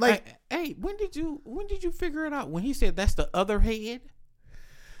him, like, hey, when did you figure it out? When he said that's the other head?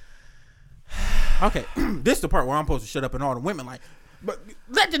 Okay, this is the part where I'm supposed to shut up and all the women like, but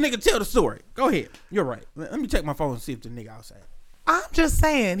let the nigga tell the story. Go ahead. You're right. Let me check my phone and see if the nigga outside. I'm just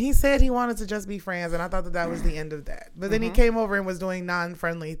saying, he said he wanted to just be friends, and I thought that was the end of that. But then he came over and was doing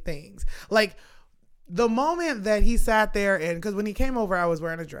non-friendly things. Like, the moment that he sat there, and because when he came over, I was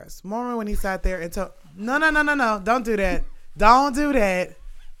wearing a dress. The moment when he sat there and told, no, don't do that. Don't do that.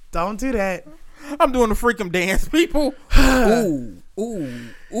 Don't do that. I'm doing the freakum dance, people. Ooh.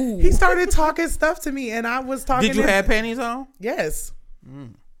 He started talking stuff to me, and I was talking. Did you have panties on? Yes.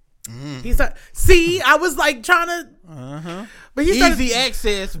 He said, see, I was like trying to, but he started, easy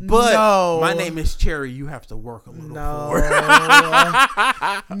access, but no. My name is Cherry. You have to work a little for it.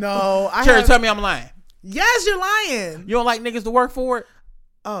 No. Cherry, tell me I'm lying. Yes, you're lying. You don't like niggas to work for it?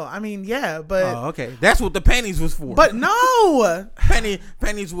 Oh, I mean, yeah, but. Oh, okay. That's what the panties was for. But no.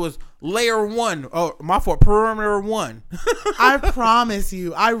 Panties was layer 1. Oh, my fault. Perimeter 1. I promise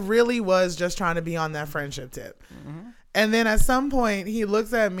you, I really was just trying to be on that friendship tip. And then at some point he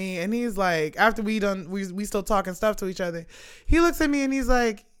looks at me and he's like, after we still talking stuff to each other. He looks at me and he's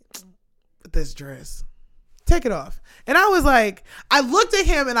like, this dress, take it off. And I was like, I looked at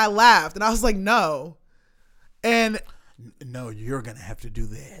him and I laughed and I was like, no. And No, you're gonna have to do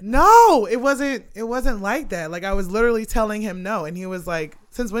that. No, it wasn't like that. Like, I was literally telling him no, and he was like,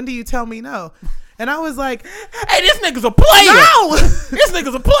 since when do you tell me no? And I was like, hey, this nigga's a player. No! This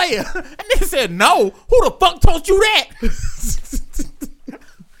nigga's a player. And nigga said no. Who the fuck told you that?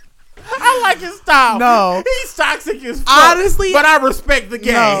 I like his style. No. He's toxic as fuck. Honestly, but I respect the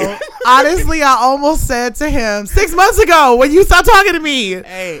game. No. Honestly, I almost said to him 6 months ago when you stopped talking to me.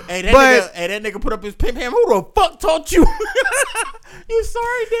 Hey, that nigga put up his pimp hand. Who the fuck taught you? You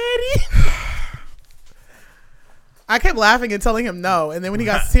sorry, daddy? I kept laughing and telling him no. And then when he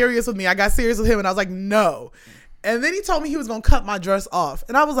got serious with me, I got serious with him and I was like, no. And then he told me he was going to cut my dress off.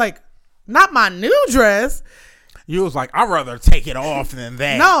 And I was like, not my new dress. You was like, I'd rather take it off than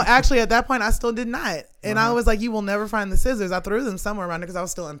that. No, actually, at that point, I still did not. And I was like, you will never find the scissors. I threw them somewhere around there because I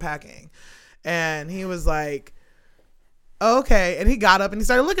was still unpacking. And he was like, okay. And he got up and he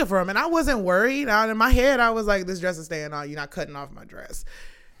started looking for him. And I wasn't worried. In my head, I was like, this dress is staying on. You're not cutting off my dress.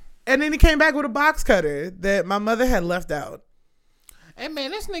 And then he came back with a box cutter that my mother had left out. Hey, man,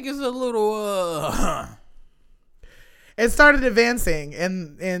 this nigga's a little, It started advancing,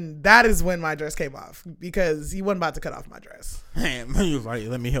 and that is when my dress came off because he wasn't about to cut off my dress. Man, he was like,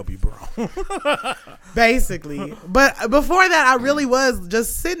 let me help you, bro. Basically. But before that, I really was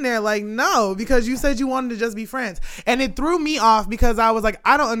just sitting there like, no, because you said you wanted to just be friends. And it threw me off because I was like,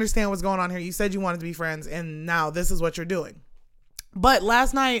 I don't understand what's going on here. You said you wanted to be friends, and now this is what you're doing. But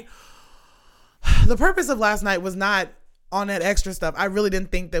last night, the purpose of last night was not on that extra stuff. I really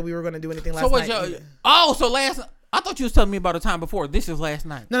didn't think that we were going to do anything last night. I thought you was telling me about a time before. This is last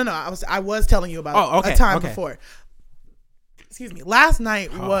night. No. I was telling you about a time before. Excuse me. Last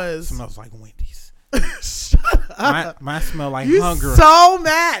night was... Smells like Wendy's. Shut up. My smell like you hunger. So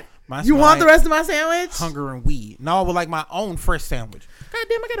mad. You want the rest of my sandwich? Hunger and weed. No, but like my own fresh sandwich. God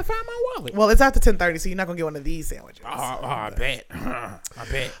damn, I gotta find my wallet. Well, it's after 10:30, so you're not gonna get one of these sandwiches. I bet. I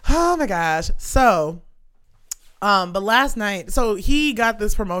bet. Oh my gosh. So, but last night, so he got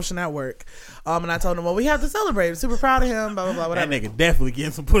this promotion at work, and I told him, well, we have to celebrate. I'm super proud of him. Blah blah blah. Whatever. That nigga definitely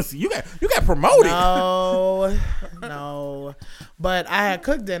getting some pussy. You got promoted. No. But I had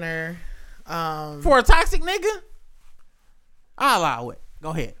cooked dinner. For a toxic nigga, I'll allow it. Go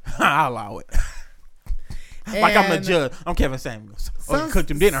ahead. I'll allow it. Like I'm the judge. I'm Kevin Samuels. You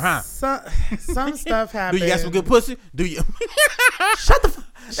cooked him dinner, huh? Some stuff happened. Do you got some good pussy? Do you? Shut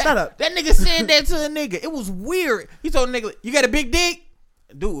up. That nigga said that to a nigga. It was weird. He told a nigga, you got a big dick?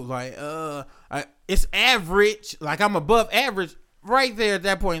 Dude was like, it's average. Like I'm above average. Right there at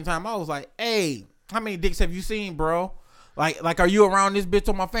that point in time, I was like, hey, how many dicks have you seen, bro? Like, are you around this bitch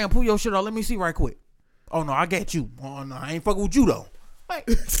on my fam? Pull your shit out. Let me see right quick. Oh no, I got you. Oh no, I ain't fucking with you though. Like,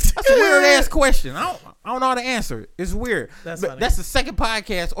 that's a weird ass question. I don't know how to answer it. It's weird. That's the second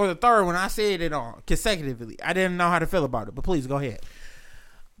podcast or the third one I said it on consecutively. I didn't know how to feel about it, but please go ahead.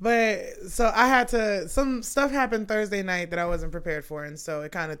 But so I had to, some stuff happened Thursday night that I wasn't prepared for, and so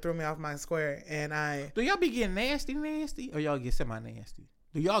it kind of threw me off my square. And do y'all be getting nasty, or y'all get semi-nasty?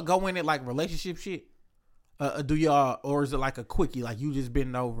 Do y'all go in it like relationship shit? Do y'all, or is it like a quickie, like you just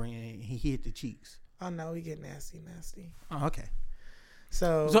bend over and he hit the cheeks? Oh no, we get nasty. Oh, okay.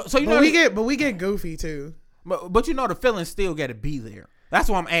 So you know, we get goofy too. But you know the feeling still got to be there. That's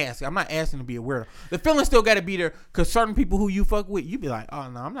what I'm asking. I'm not asking to be a weirdo. The feeling still got to be there because certain people who you fuck with, you be like, oh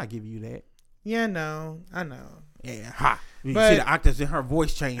no, I'm not giving you that. Yeah, no, I know. Yeah, ha. You see the octaves in her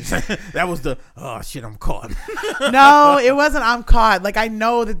voice change. That was the, oh shit, I'm caught. No, it wasn't I'm caught. Like I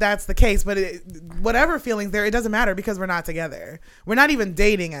know that that's the case, but whatever feelings there, it doesn't matter because we're not together. We're not even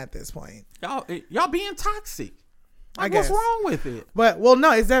dating at this point. Y'all being toxic. Like, I guess. What's wrong with it? But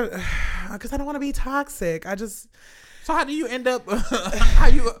no, is that because I don't want to be toxic. So how do you end up? How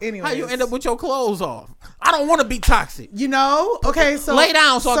you end up with your clothes off? I don't want to be toxic. You know? Okay, so lay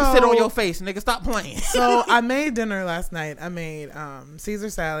down so I can sit on your face, nigga. Stop playing. So I made dinner last night. I made Caesar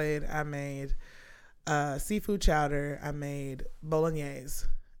salad. I made seafood chowder. I made bolognese.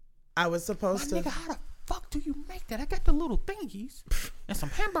 I was supposed to. Nigga, how the fuck do you make that? I got the little thingies and some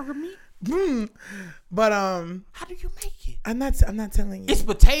hamburger meat. But how do you make it? I'm not telling you. It's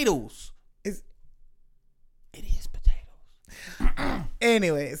potatoes. It is potatoes.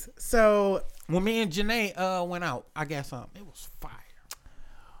 Anyways, so when me and Janae went out, I got something. It was fire.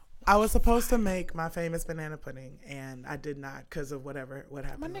 I was supposed to make my famous banana pudding, and I did not because of what happened.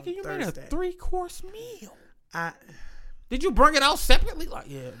 My nigga, you Thursday. made a 3-course meal. Did you bring it out separately? Like,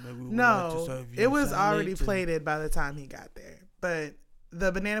 yeah, no, it was already plated by the time he got there. But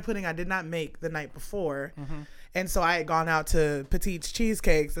the banana pudding I did not make the night before. Mm-hmm. And so I had gone out to Petite's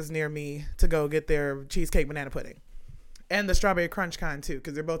Cheesecakes that's near me to go get their cheesecake banana pudding. and the strawberry crunch kind too,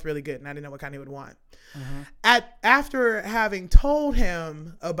 because they're both really good, and I didn't know what kind he would want. After having told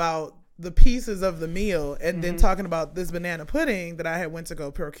him about the pieces of the meal and then talking about this banana pudding that I had went to go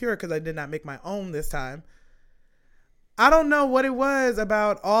procure because I did not make my own this time. I don't know what it was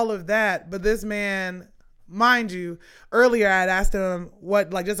about all of that, but this man, mind you, earlier I had asked him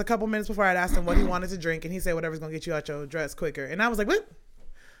what, like just a couple minutes before I had asked him what he wanted to drink, and he said whatever's gonna get you out your dress quicker. And I was like, what?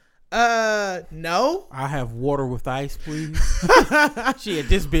 No. I have water with ice, please. Shit,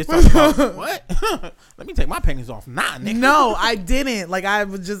 this bitch talking about what? Let me take my panties off. Nah, nigga. No, I didn't. Like I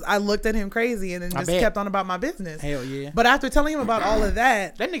looked at him crazy and then just kept on about my business. Hell yeah. But after telling him about all of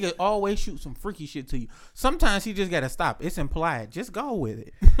that nigga always shoot some freaky shit to you. Sometimes he just gotta stop. It's implied. Just go with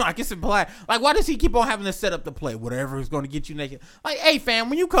it. Like it's implied. Like why does he keep on having to set up the play? Whatever is gonna get you naked. Like, hey fam,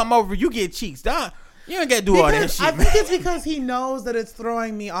 when you come over, you get cheeks done. You ain't gotta do all that shit. I think it's because he knows that it's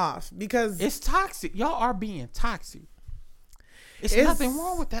throwing me off. Because it's toxic. Y'all are being toxic. It's nothing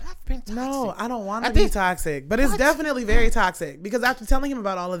wrong with that. I've been toxic. No, I don't want to be toxic. But it's definitely very toxic. Because after telling him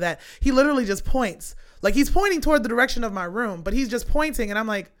about all of that, he literally just points. Like he's pointing toward the direction of my room, but he's just pointing, and I'm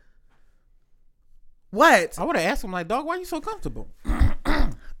like, what? I would have asked him, like, dog, why are you so comfortable?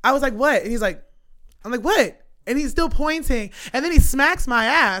 I was like, what? And he's like, I'm like, what? And he's still pointing. And then he smacks my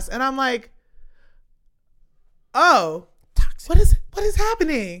ass, and I'm like, oh, toxic. What is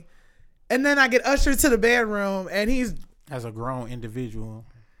happening? And then I get ushered to the bedroom, and he's as a grown individual.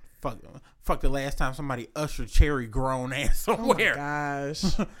 Fuck the last time somebody ushered Cherry grown ass somewhere. Oh my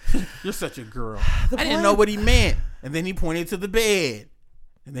gosh. You're such a girl. I didn't know what he meant. And then he pointed to the bed.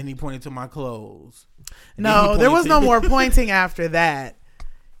 And then he pointed to my clothes. No, there was no more pointing after that.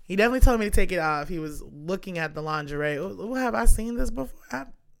 He definitely told me to take it off. He was looking at the lingerie. Oh, have I seen this before?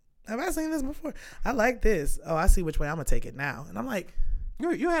 Have I seen this before? I like this. Oh, I see which way I'm going to take it now. And I'm like,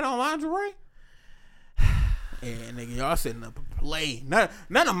 You had on lingerie? And nigga, y'all setting up a play.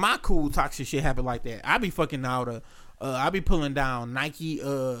 None of my cool toxic shit happen like that. I be fucking out I be pulling Nike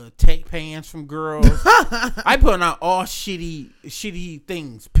tech pants from girls. I pulling out all shitty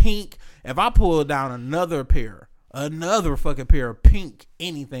things. Pink. If I pull down another fucking pair of pink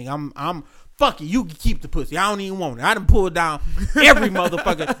anything, I'm fuck it, you can keep the pussy. I don't even want it. I done pulled down every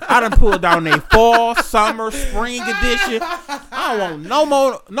motherfucker. I done pulled down a fall, summer, spring edition. I don't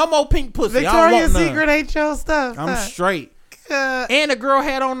want no more pink pussy. Victoria's Secret ain't your stuff. I'm straight. And the girl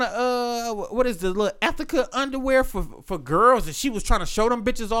had on the what is the little Ethica underwear for girls, and she was trying to show them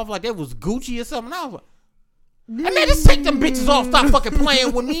bitches off like that was Gucci or something. I was like, hey man, just take them bitches off. Stop fucking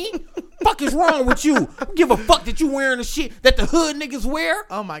playing with me. Fuck is wrong with you? Give a fuck that you wearing the shit that the hood niggas wear.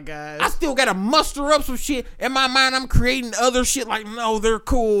 Oh my god. I still gotta muster up some shit. In my mind, I'm creating other shit like, no, they're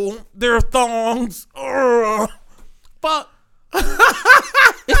cool. They're thongs. Fuck.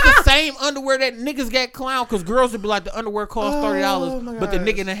 It's the same underwear that niggas got clown, because girls would be like, the underwear costs $30, but the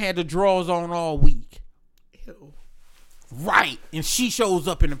nigga done had the drawers on all week. Ew. Right. And she shows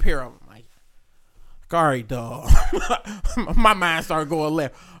up in a pair of them. Like, all right, dog. My mind started going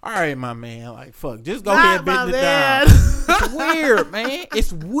left. All right, my man. Like, fuck. Just go ahead and bend it down. It's weird, man.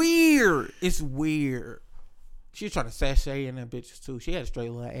 It's weird. She was trying to sashay in them bitches, too. She had a straight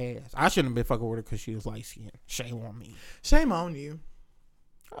little ass. I shouldn't have been fucking with her because she was light skinned. Shame on me. Shame on you.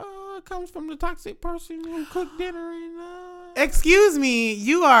 It comes from the toxic person who cooked dinner and Excuse me,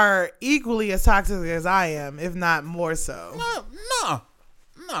 you are equally as toxic as I am, if not more so. No.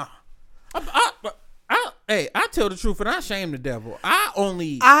 Hey, I tell the truth and I shame the devil.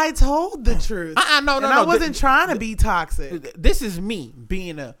 I told the truth. No. I wasn't trying to be toxic. This is me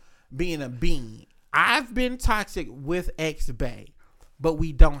being a being. I've been toxic with ex-bae, but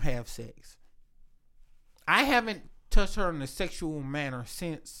we don't have sex. I haven't touched her in a sexual manner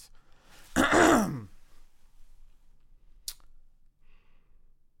since it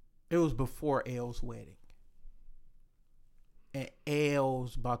was before Elle's wedding. And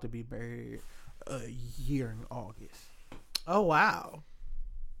Elle's about to be married a year in August. Oh, wow.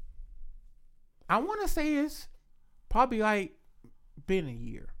 I want to say it's probably like been a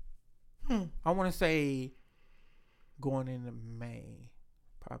year. I want to say going into May,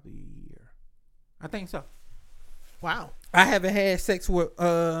 probably a year. I think so. Wow. I haven't had sex with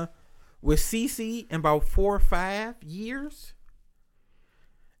Cece in about 4 or 5 years.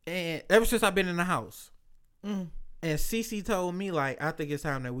 And ever since I've been in the house. And Cece told me, like, I think it's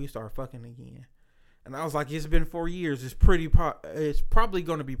time that we start fucking again. And I was like, it's been 4 years. It's probably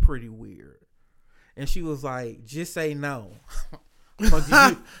going to be pretty weird. And she was like, just say no.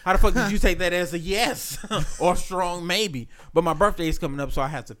 How the fuck did you take that as a yes or strong maybe? But my birthday is coming up, so I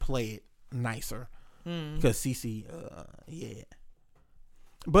have to play it nicer. Because Cece, yeah.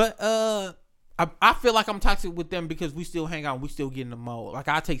 But I I feel like I'm toxic with them because we still hang out. And we still get in the mode. Like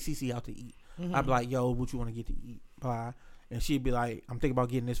I take Cece out to eat. I'd be like, yo, what you want to get to eat? Blah. And she'd be like, I'm thinking about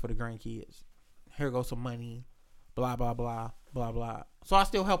getting this for the grandkids. Here goes some money. Blah, blah, blah, blah, blah. So I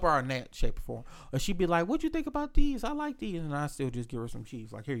still help her in that shape or form. Or she'd be like, what you think about these? I like these. And I still just give her some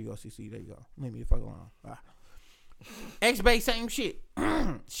cheese. Like, here you go, Cece. There you go. Leave me the fuck alone. Bye. X-Bay, same shit.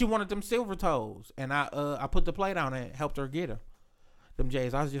 She wanted them silver toes. And I put the plate on it, helped her get her. Them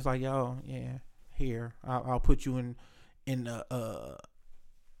J's. I was just like, yo, yeah, here. I'll put you in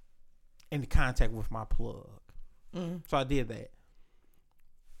contact with my plug. So I did that.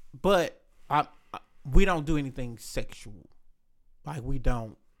 But we don't do anything sexual. Like we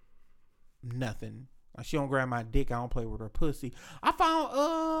don't nothing. Like she don't grab my dick. I don't play with her pussy. I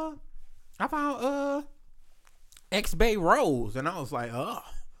found X-Bay Rose, and I was like,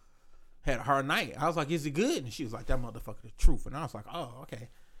 had a hard night. I was like, is it good? And she was like, that motherfucker the truth. And I was like, oh, okay.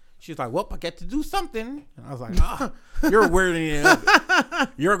 She was like, well, I get to do something. And I was like, you're weirding it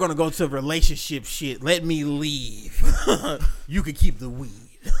up. You're going to go to relationship shit. Let me leave. You can keep the weed.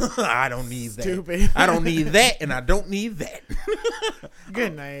 I don't need that. Stupid. I don't need that, and I don't need that.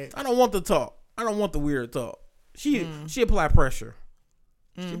 Good night. I don't want the talk. I don't want the weird talk. She apply pressure.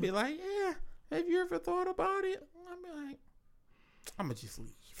 She'd be like, yeah, have you ever thought about it? I'd be like, I'm going to just leave.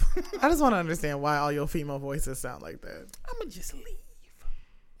 I just want to understand why all your female voices sound like that. I'm going to just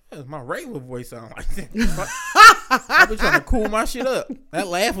leave. My regular voice sound like that. I've been trying to cool my shit up. That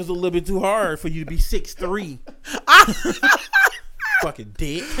laugh was a little bit too hard for you to be 6'3". Fucking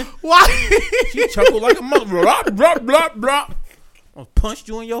dick. Why? She chuckled like a mother. Blah, blah, blah, blah. I punched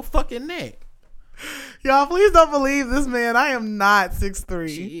you in your fucking neck. Y'all, please don't believe this man. I am not 6'3".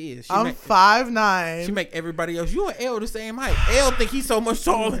 She is. I'm 5'9". She make everybody else. You and L the same height. L think he's so much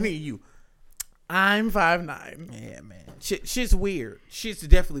taller than you. I'm 5'9". Yeah, man. Shit's weird. Shit's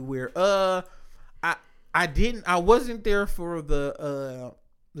definitely weird. I wasn't there for the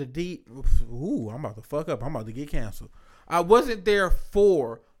deep. Ooh, I'm about to fuck up. I'm about to get canceled. I wasn't there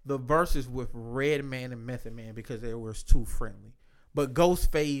for the verses with Redman and Method Man because they were too friendly. But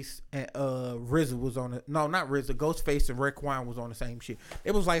Ghostface and RZA was on it. No, not RZA. Ghostface and Raekwon was on the same shit.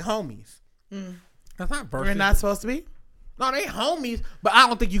 It was like homies. That's not verses. We're not supposed to be? No, they homies, but I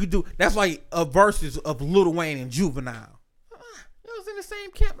don't think you could do. That's like a versus of Lil Wayne and Juvenile. Y'all was in the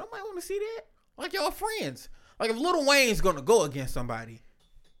same camp. Nobody want to see that. Like y'all friends. Like if Lil Wayne's gonna go against somebody,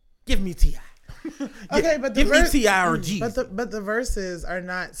 give me T.I. Okay, but give me T.I. or G. But the verses are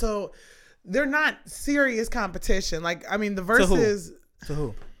not. So they're not serious competition. Like I mean, the verses. To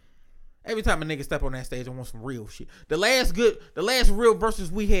who? Every time a nigga step on that stage, I want some real shit. The last real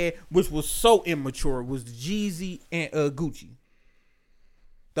verses we had, which was so immature, was Jeezy and Gucci.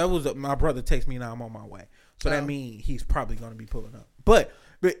 That was my brother text me now I'm on my way. So that means he's probably going to be pulling up. But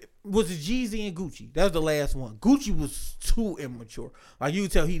was it Jeezy and Gucci? That was the last one. Gucci was too immature. Like you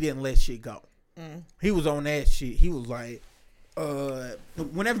could tell he didn't let shit go. He was on that shit. He was like,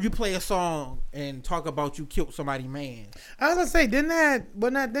 whenever you play a song and talk about you killed somebody, man. I was gonna say,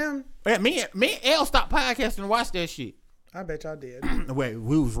 wasn't that them? Me and L stopped podcasting and watched that shit. I bet y'all did. Wait,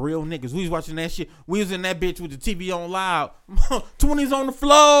 we was real niggas. We was watching that shit. We was in that bitch with the TV on loud. 20s on the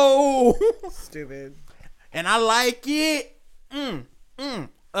floor. Stupid. And I like it. I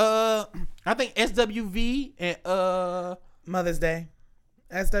think SWV and Mother's Day.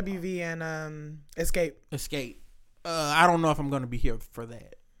 SWV and Escape. I don't know if I'm gonna be here for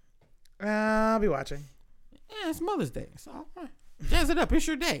that. I'll be watching. Yeah, it's Mother's Day, so jazz it up. It's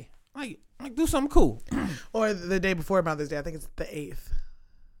your day. Like do something cool. Or the day before Mother's Day. I think it's the 8th.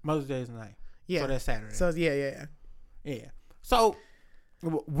 Mother's Day is the 9th. Yeah. So that's Saturday. So yeah. So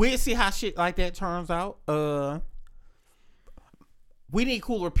we'll see how shit like that turns out. We need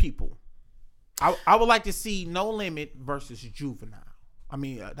cooler people. I would like to see No Limit versus Juvenile. I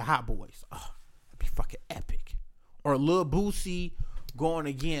mean the Hot Boys. Oh, that'd be fucking epic. Or Lil Boosie going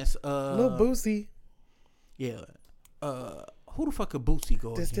against Lil Boosie. Yeah. Who the fuck could Boosie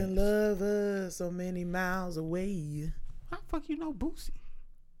go Distant against? lover, so many miles away. How the fuck you know Boosie?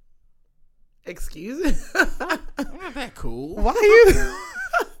 Excuse me? Not that cool. Why you?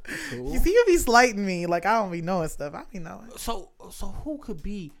 Cool. You see, you be slighting me like I don't be knowing stuff. I be knowing. So who could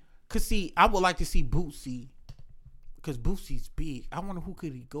be? Cause see, I would like to see Boosie, cause Boosie's big. I wonder who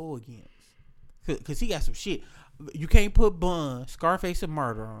could he go against? Cause he got some shit. You can't put Bun, Scarface, and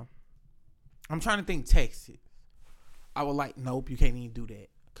Murder on. I'm trying to think Texas. I would like. Nope, you can't even do that.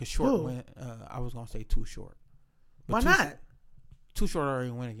 Cause Short went. I was gonna say Too Short. But why not? Too Short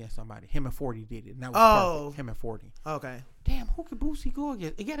already went against somebody. Him and 40 did it. And that was perfect. Him and 40. Okay. Damn, who could Boosie go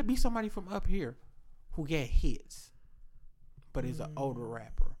against? It got to be somebody from up here who get hits, but is an older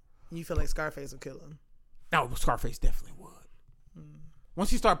rapper. You feel like Scarface would kill him? No, Scarface definitely would.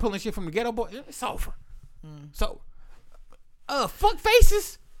 Once you start pulling shit from the Ghetto Boy, it's over. So, fuck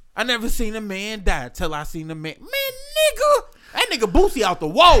faces. I never seen a man die till I seen a man. Man, nigga, that nigga Boosie out the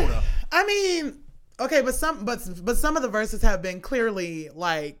water. I mean, okay, but some of the verses have been clearly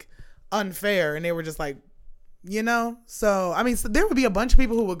like unfair, and they were just like, you know. So I mean, so there would be a bunch of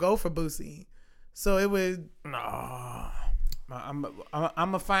people who would go for Boosie. So it would. No, I'm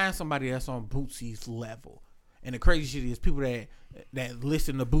gonna find somebody that's on Boosie's level. And the crazy shit is people that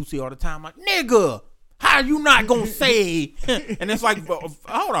listen to Boosie all the time, like, nigga, how you not gonna say? And it's like,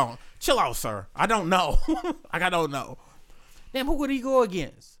 hold on, chill out, sir. I don't know. Like, I don't know. Then who would he go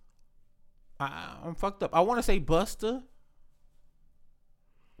against? I'm fucked up. I want to say Busta,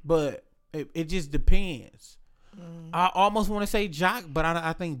 but it just depends. I almost want to say Jock, but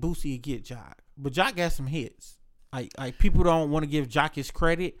I think Boosie would get Jock. But Jock got some hits. Like people don't want to give Jock his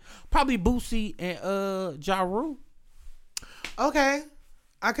credit. Probably Boosie and Ja Rule. Okay,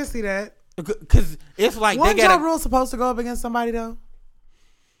 I can see that. Cause it's like wasn't Ja Rule supposed to go up against somebody though?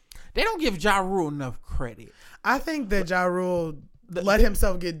 They don't give Ja Rule enough credit. I think that Ja Rule let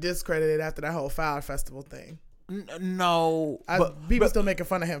himself get discredited after that whole Fire Festival thing. No, people still making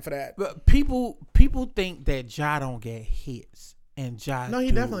fun of him for that. But people think that Ja don't get hits. And Ja, no,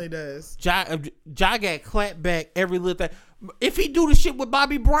 he definitely does. Ja got clapped back every little thing. If he do the shit with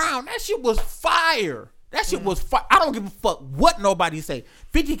Bobby Brown, that shit was fire. That shit was fire. I don't give a fuck what nobody say.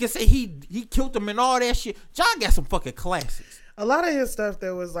 50 can say he killed him and all that shit. Ja got some fucking classics. A lot of his stuff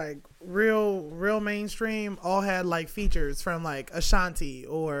that was like real mainstream all had like features from like Ashanti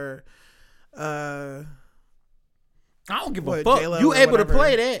or I don't give a fuck. J-Lo You able whatever. to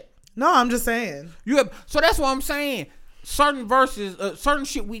play that? No, I'm just saying. So that's what I'm saying. Certain verses, certain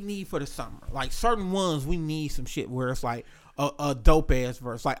shit we need for the summer. Like certain ones, we need some shit where it's like a dope ass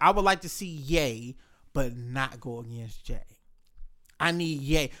verse. Like I would like to see Ye, but not go against Jay. I need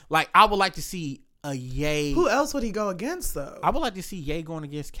Ye. Like I would like to see a Ye. Who else would he go against though? I would like to see Ye going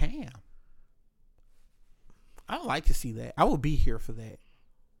against Cam. I would like to see that. I would be here for that.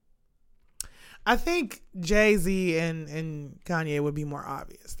 I think Jay-Z and Kanye would be more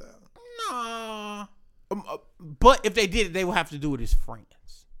obvious though. Nah. But if they did it, they would have to do it as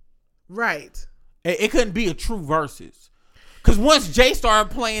friends. Right. It couldn't be a true versus. Because once Jay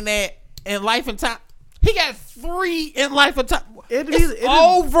started playing that in Life and Time, he got 3 in Life and Time. It's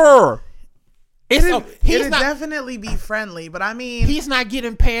over. It'd definitely be friendly, but I mean, he's not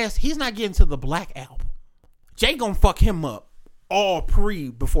getting to the Black album. Jay gonna fuck him up all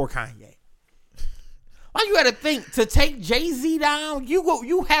before Kanye. Like you got to think to take Jay-Z down,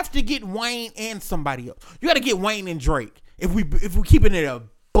 you have to get Wayne and somebody else. You got to get Wayne and Drake. If we keeping it a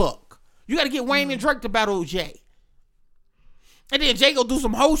buck, you got to get Wayne and Drake to battle Jay. And then Jay go do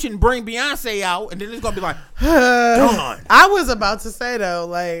some hoe shit and bring Beyonce out, and then it's gonna be like, done. I was about to say though,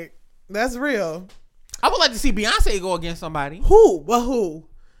 like that's real. I would like to see Beyonce go against somebody. Who? Well, who?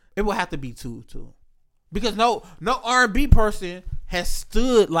 It would have to be two, because no R&B person has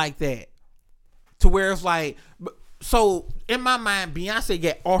stood like that. To where it's like, so in my mind, Beyonce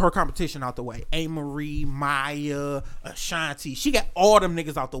got all her competition out the way. A-Marie, Maya, Ashanti. She got all them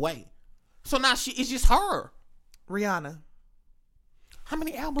niggas out the way. So now it's just her. Rihanna. How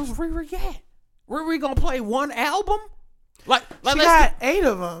many albums Riri got? Riri gonna play one album? Like she got 8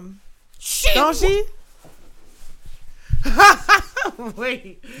 of them. Shit. Don't she?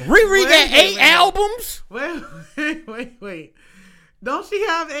 Wait. Riri got 8 albums? Wait. Don't she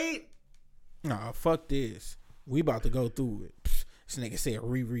have 8? Nah, fuck this. We about to go through it. Psst, this nigga said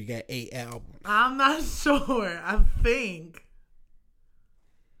Riri got 8 albums. I'm not sure. I think.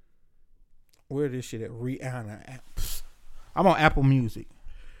 Where this shit at? Rihanna. Psst. I'm on Apple Music.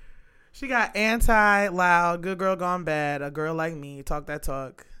 She got Anti, Loud, Good Girl Gone Bad, A Girl Like Me, Talk That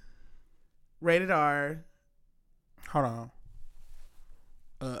Talk, Rated R. Hold on.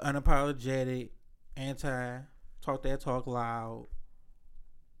 Unapologetic, Anti, Talk That Talk, Loud.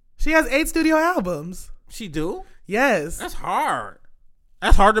 She has 8 studio albums. She do? Yes. That's hard.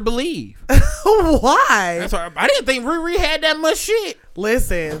 That's hard to believe. Why? That's hard. I didn't think Riri had that much shit.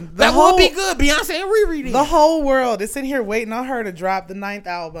 Listen, that would be good. Beyonce and Riri did. The whole world is sitting here waiting on her to drop the 9th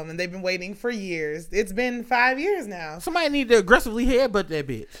album, and they've been waiting for years. It's been 5 years now. Somebody need to aggressively headbutt that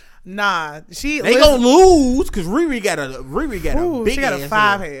bitch. Nah, they gonna lose because Riri got a big. She got a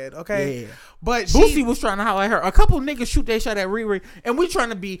 5 head. Okay. Yeah. But Boosie was trying to holler at her. A couple niggas shoot their shot at Riri, and we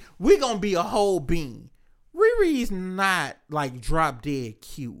gonna be a whole bean. Riri's not like drop dead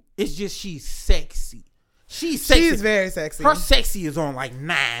cute. It's just she's sexy. She's sexy. She's very sexy. Her sexy is on like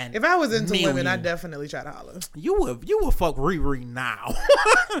 9. If I was into million. women, I'd definitely try to holler. You would fuck Riri now.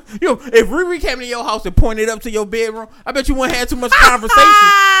 If Riri came to your house and pointed up to your bedroom, I bet you wouldn't have too much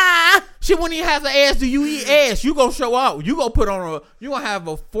conversation. She wouldn't even have to ask, do you eat ass? You gonna show out. You gonna you gonna have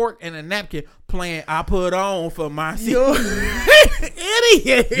a fork and a napkin playing I put on for my seat.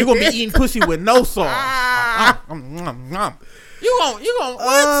 Idiot. You gonna be eating pussy with no sauce. You gonna what?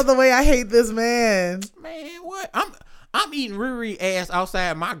 Oh, the way I hate this man. Man, what? I'm eating Riri ass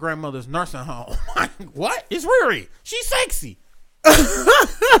outside my grandmother's nursing home. What? It's Riri. She's sexy.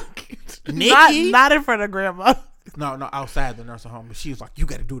 Nikki? Not in front of grandma. No, outside the nursing home. But she was like, you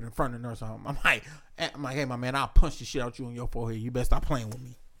got to do it in front of the nursing home. I'm like, hey, my man, I'll punch the shit out you on your forehead. You better stop playing with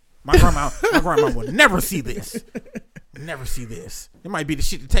me. My grandma would never see this. Never see this. It might be the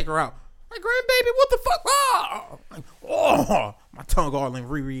shit to take her out. Like, grandbaby, what the fuck? Oh, my tongue all in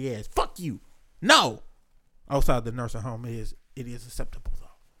Riri ass. Fuck you. No. Outside the nursing home, it is acceptable though.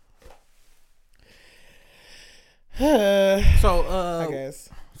 I guess.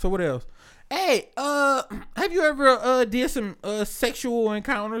 So what else? Hey, have you ever did some sexual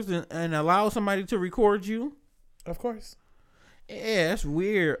encounters and allowed somebody to record you? Of course. Yeah, that's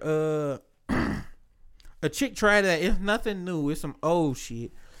weird. A chick tried that. It's nothing new. It's some old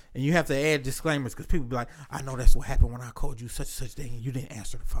shit. And you have to add disclaimers because people be like, I know that's what happened when I called you such and such thing and you didn't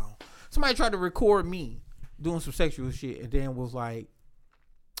answer the phone. Somebody tried to record me doing some sexual shit and then I was like,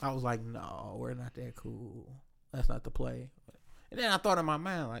 no, we're not that cool. That's not the play. And then I thought in my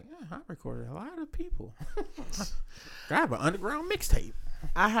mind, like, I recorded a lot of people. I have an underground mixtape.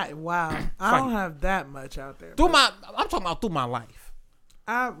 I don't have that much out there. I'm talking about through my life.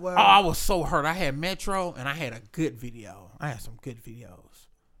 I was so hurt. I had Metro and I had a good video. I had some good videos.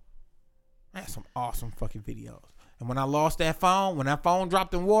 I had some awesome fucking videos. And when I lost that phone, when that phone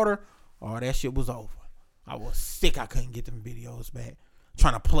dropped in water, that shit was over. I was sick. I couldn't get them videos back.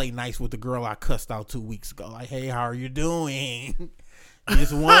 Trying to play nice with the girl I cussed out 2 weeks ago. Like, hey, how are you doing?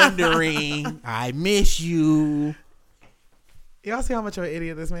 Just wondering. I miss you. Y'all see how much of an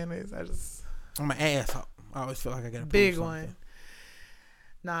idiot this man is? I'm an asshole. I always feel like I got a big one.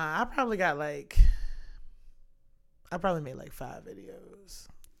 Nah, I probably made like 5 videos.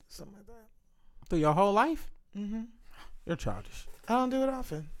 Something like that. Through your whole life? Mm-hmm. You're childish. I don't do it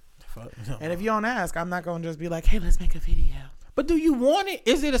often. Fuck. And if you don't ask, I'm not going to just be like, hey, let's make a video. But do you want it?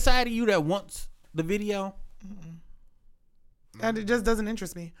 Is it a side of you that wants the video? And it just doesn't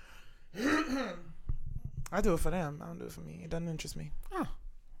interest me. I do it for them. I don't do it for me. It doesn't interest me. Oh,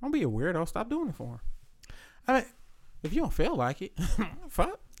 don't be a weirdo. Stop doing it for them. I mean, if you don't feel like it,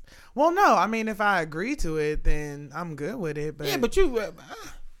 fuck. Well, no. I mean, if I agree to it, then I'm good with it. But yeah, but you...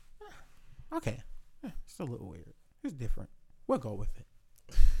 okay. It's a little weird. It's different. We'll go with it.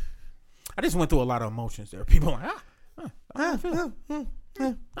 I just went through a lot of emotions there. People like, I feel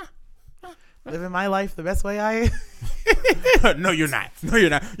living my life the best way I No, you're not. No, you're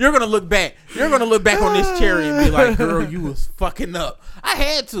not. You're going to look back. You're going to look back on this cherry and be like, girl, you was fucking up. I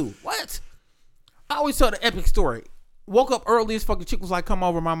had to. What? I always tell the epic story. Woke up early as fucking chick was like, come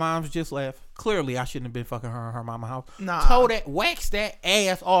over. My mom's just left. Clearly, I shouldn't have been fucking her in her mama house. Nah. Waxed that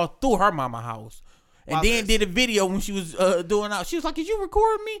ass all through her mama house. And then did a video when she was doing out. She was like, "Did you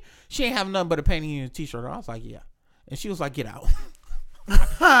record me?" She ain't have nothing but a panty and a t-shirt. I was like, "Yeah," and she was like, "Get out."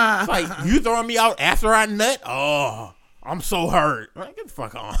 It's like, you throwing me out after I nut? Oh, I'm so hurt. Like, get the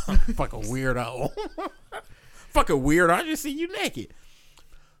fuck on, fucking weirdo. Fucking weirdo. I just see you naked.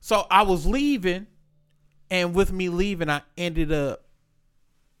 So I was leaving, and with me leaving, I ended up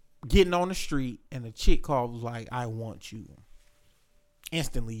getting on the street, and the chick called was like, "I want you."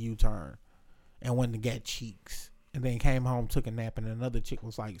 Instantly U-turn. And went and got cheeks. And then came home, took a nap, and another chick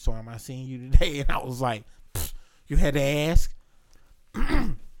was like, so am I seeing you today? And I was like, you had to ask?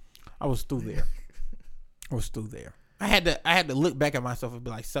 I was through there. I had to look back at myself and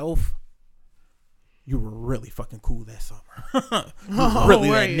be like, self, you were really fucking cool that summer. You were really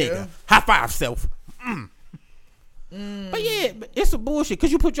that nigga. High five, self. But yeah, it's a bullshit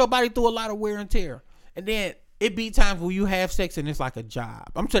because you put your body through a lot of wear and tear. And then it be times where you have sex and it's like a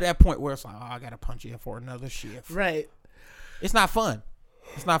job. I'm to that point where it's like, I gotta punch you for another shift. Right. It's not fun.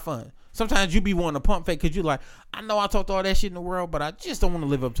 Sometimes you be wanting to pump fake because you like, I know I talked all that shit in the world, but I just don't want to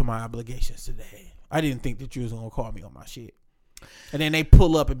live up to my obligations today. I didn't think that you was gonna call me on my shit. And then they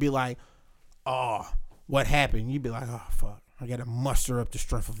pull up and be like, oh, what happened? You be like, oh fuck, I gotta muster up the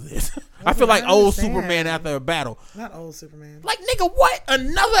strength of this. I feel like old Superman after a battle. Not old Superman. Like, nigga, what?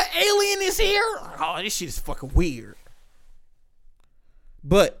 Another alien is here? Oh, this shit is fucking weird.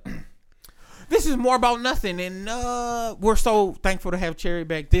 But this is more about nothing. And we're so thankful to have Cherry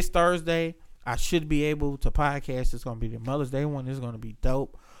back this Thursday. I should be able to podcast. It's gonna be the Mother's Day one. It's gonna be dope.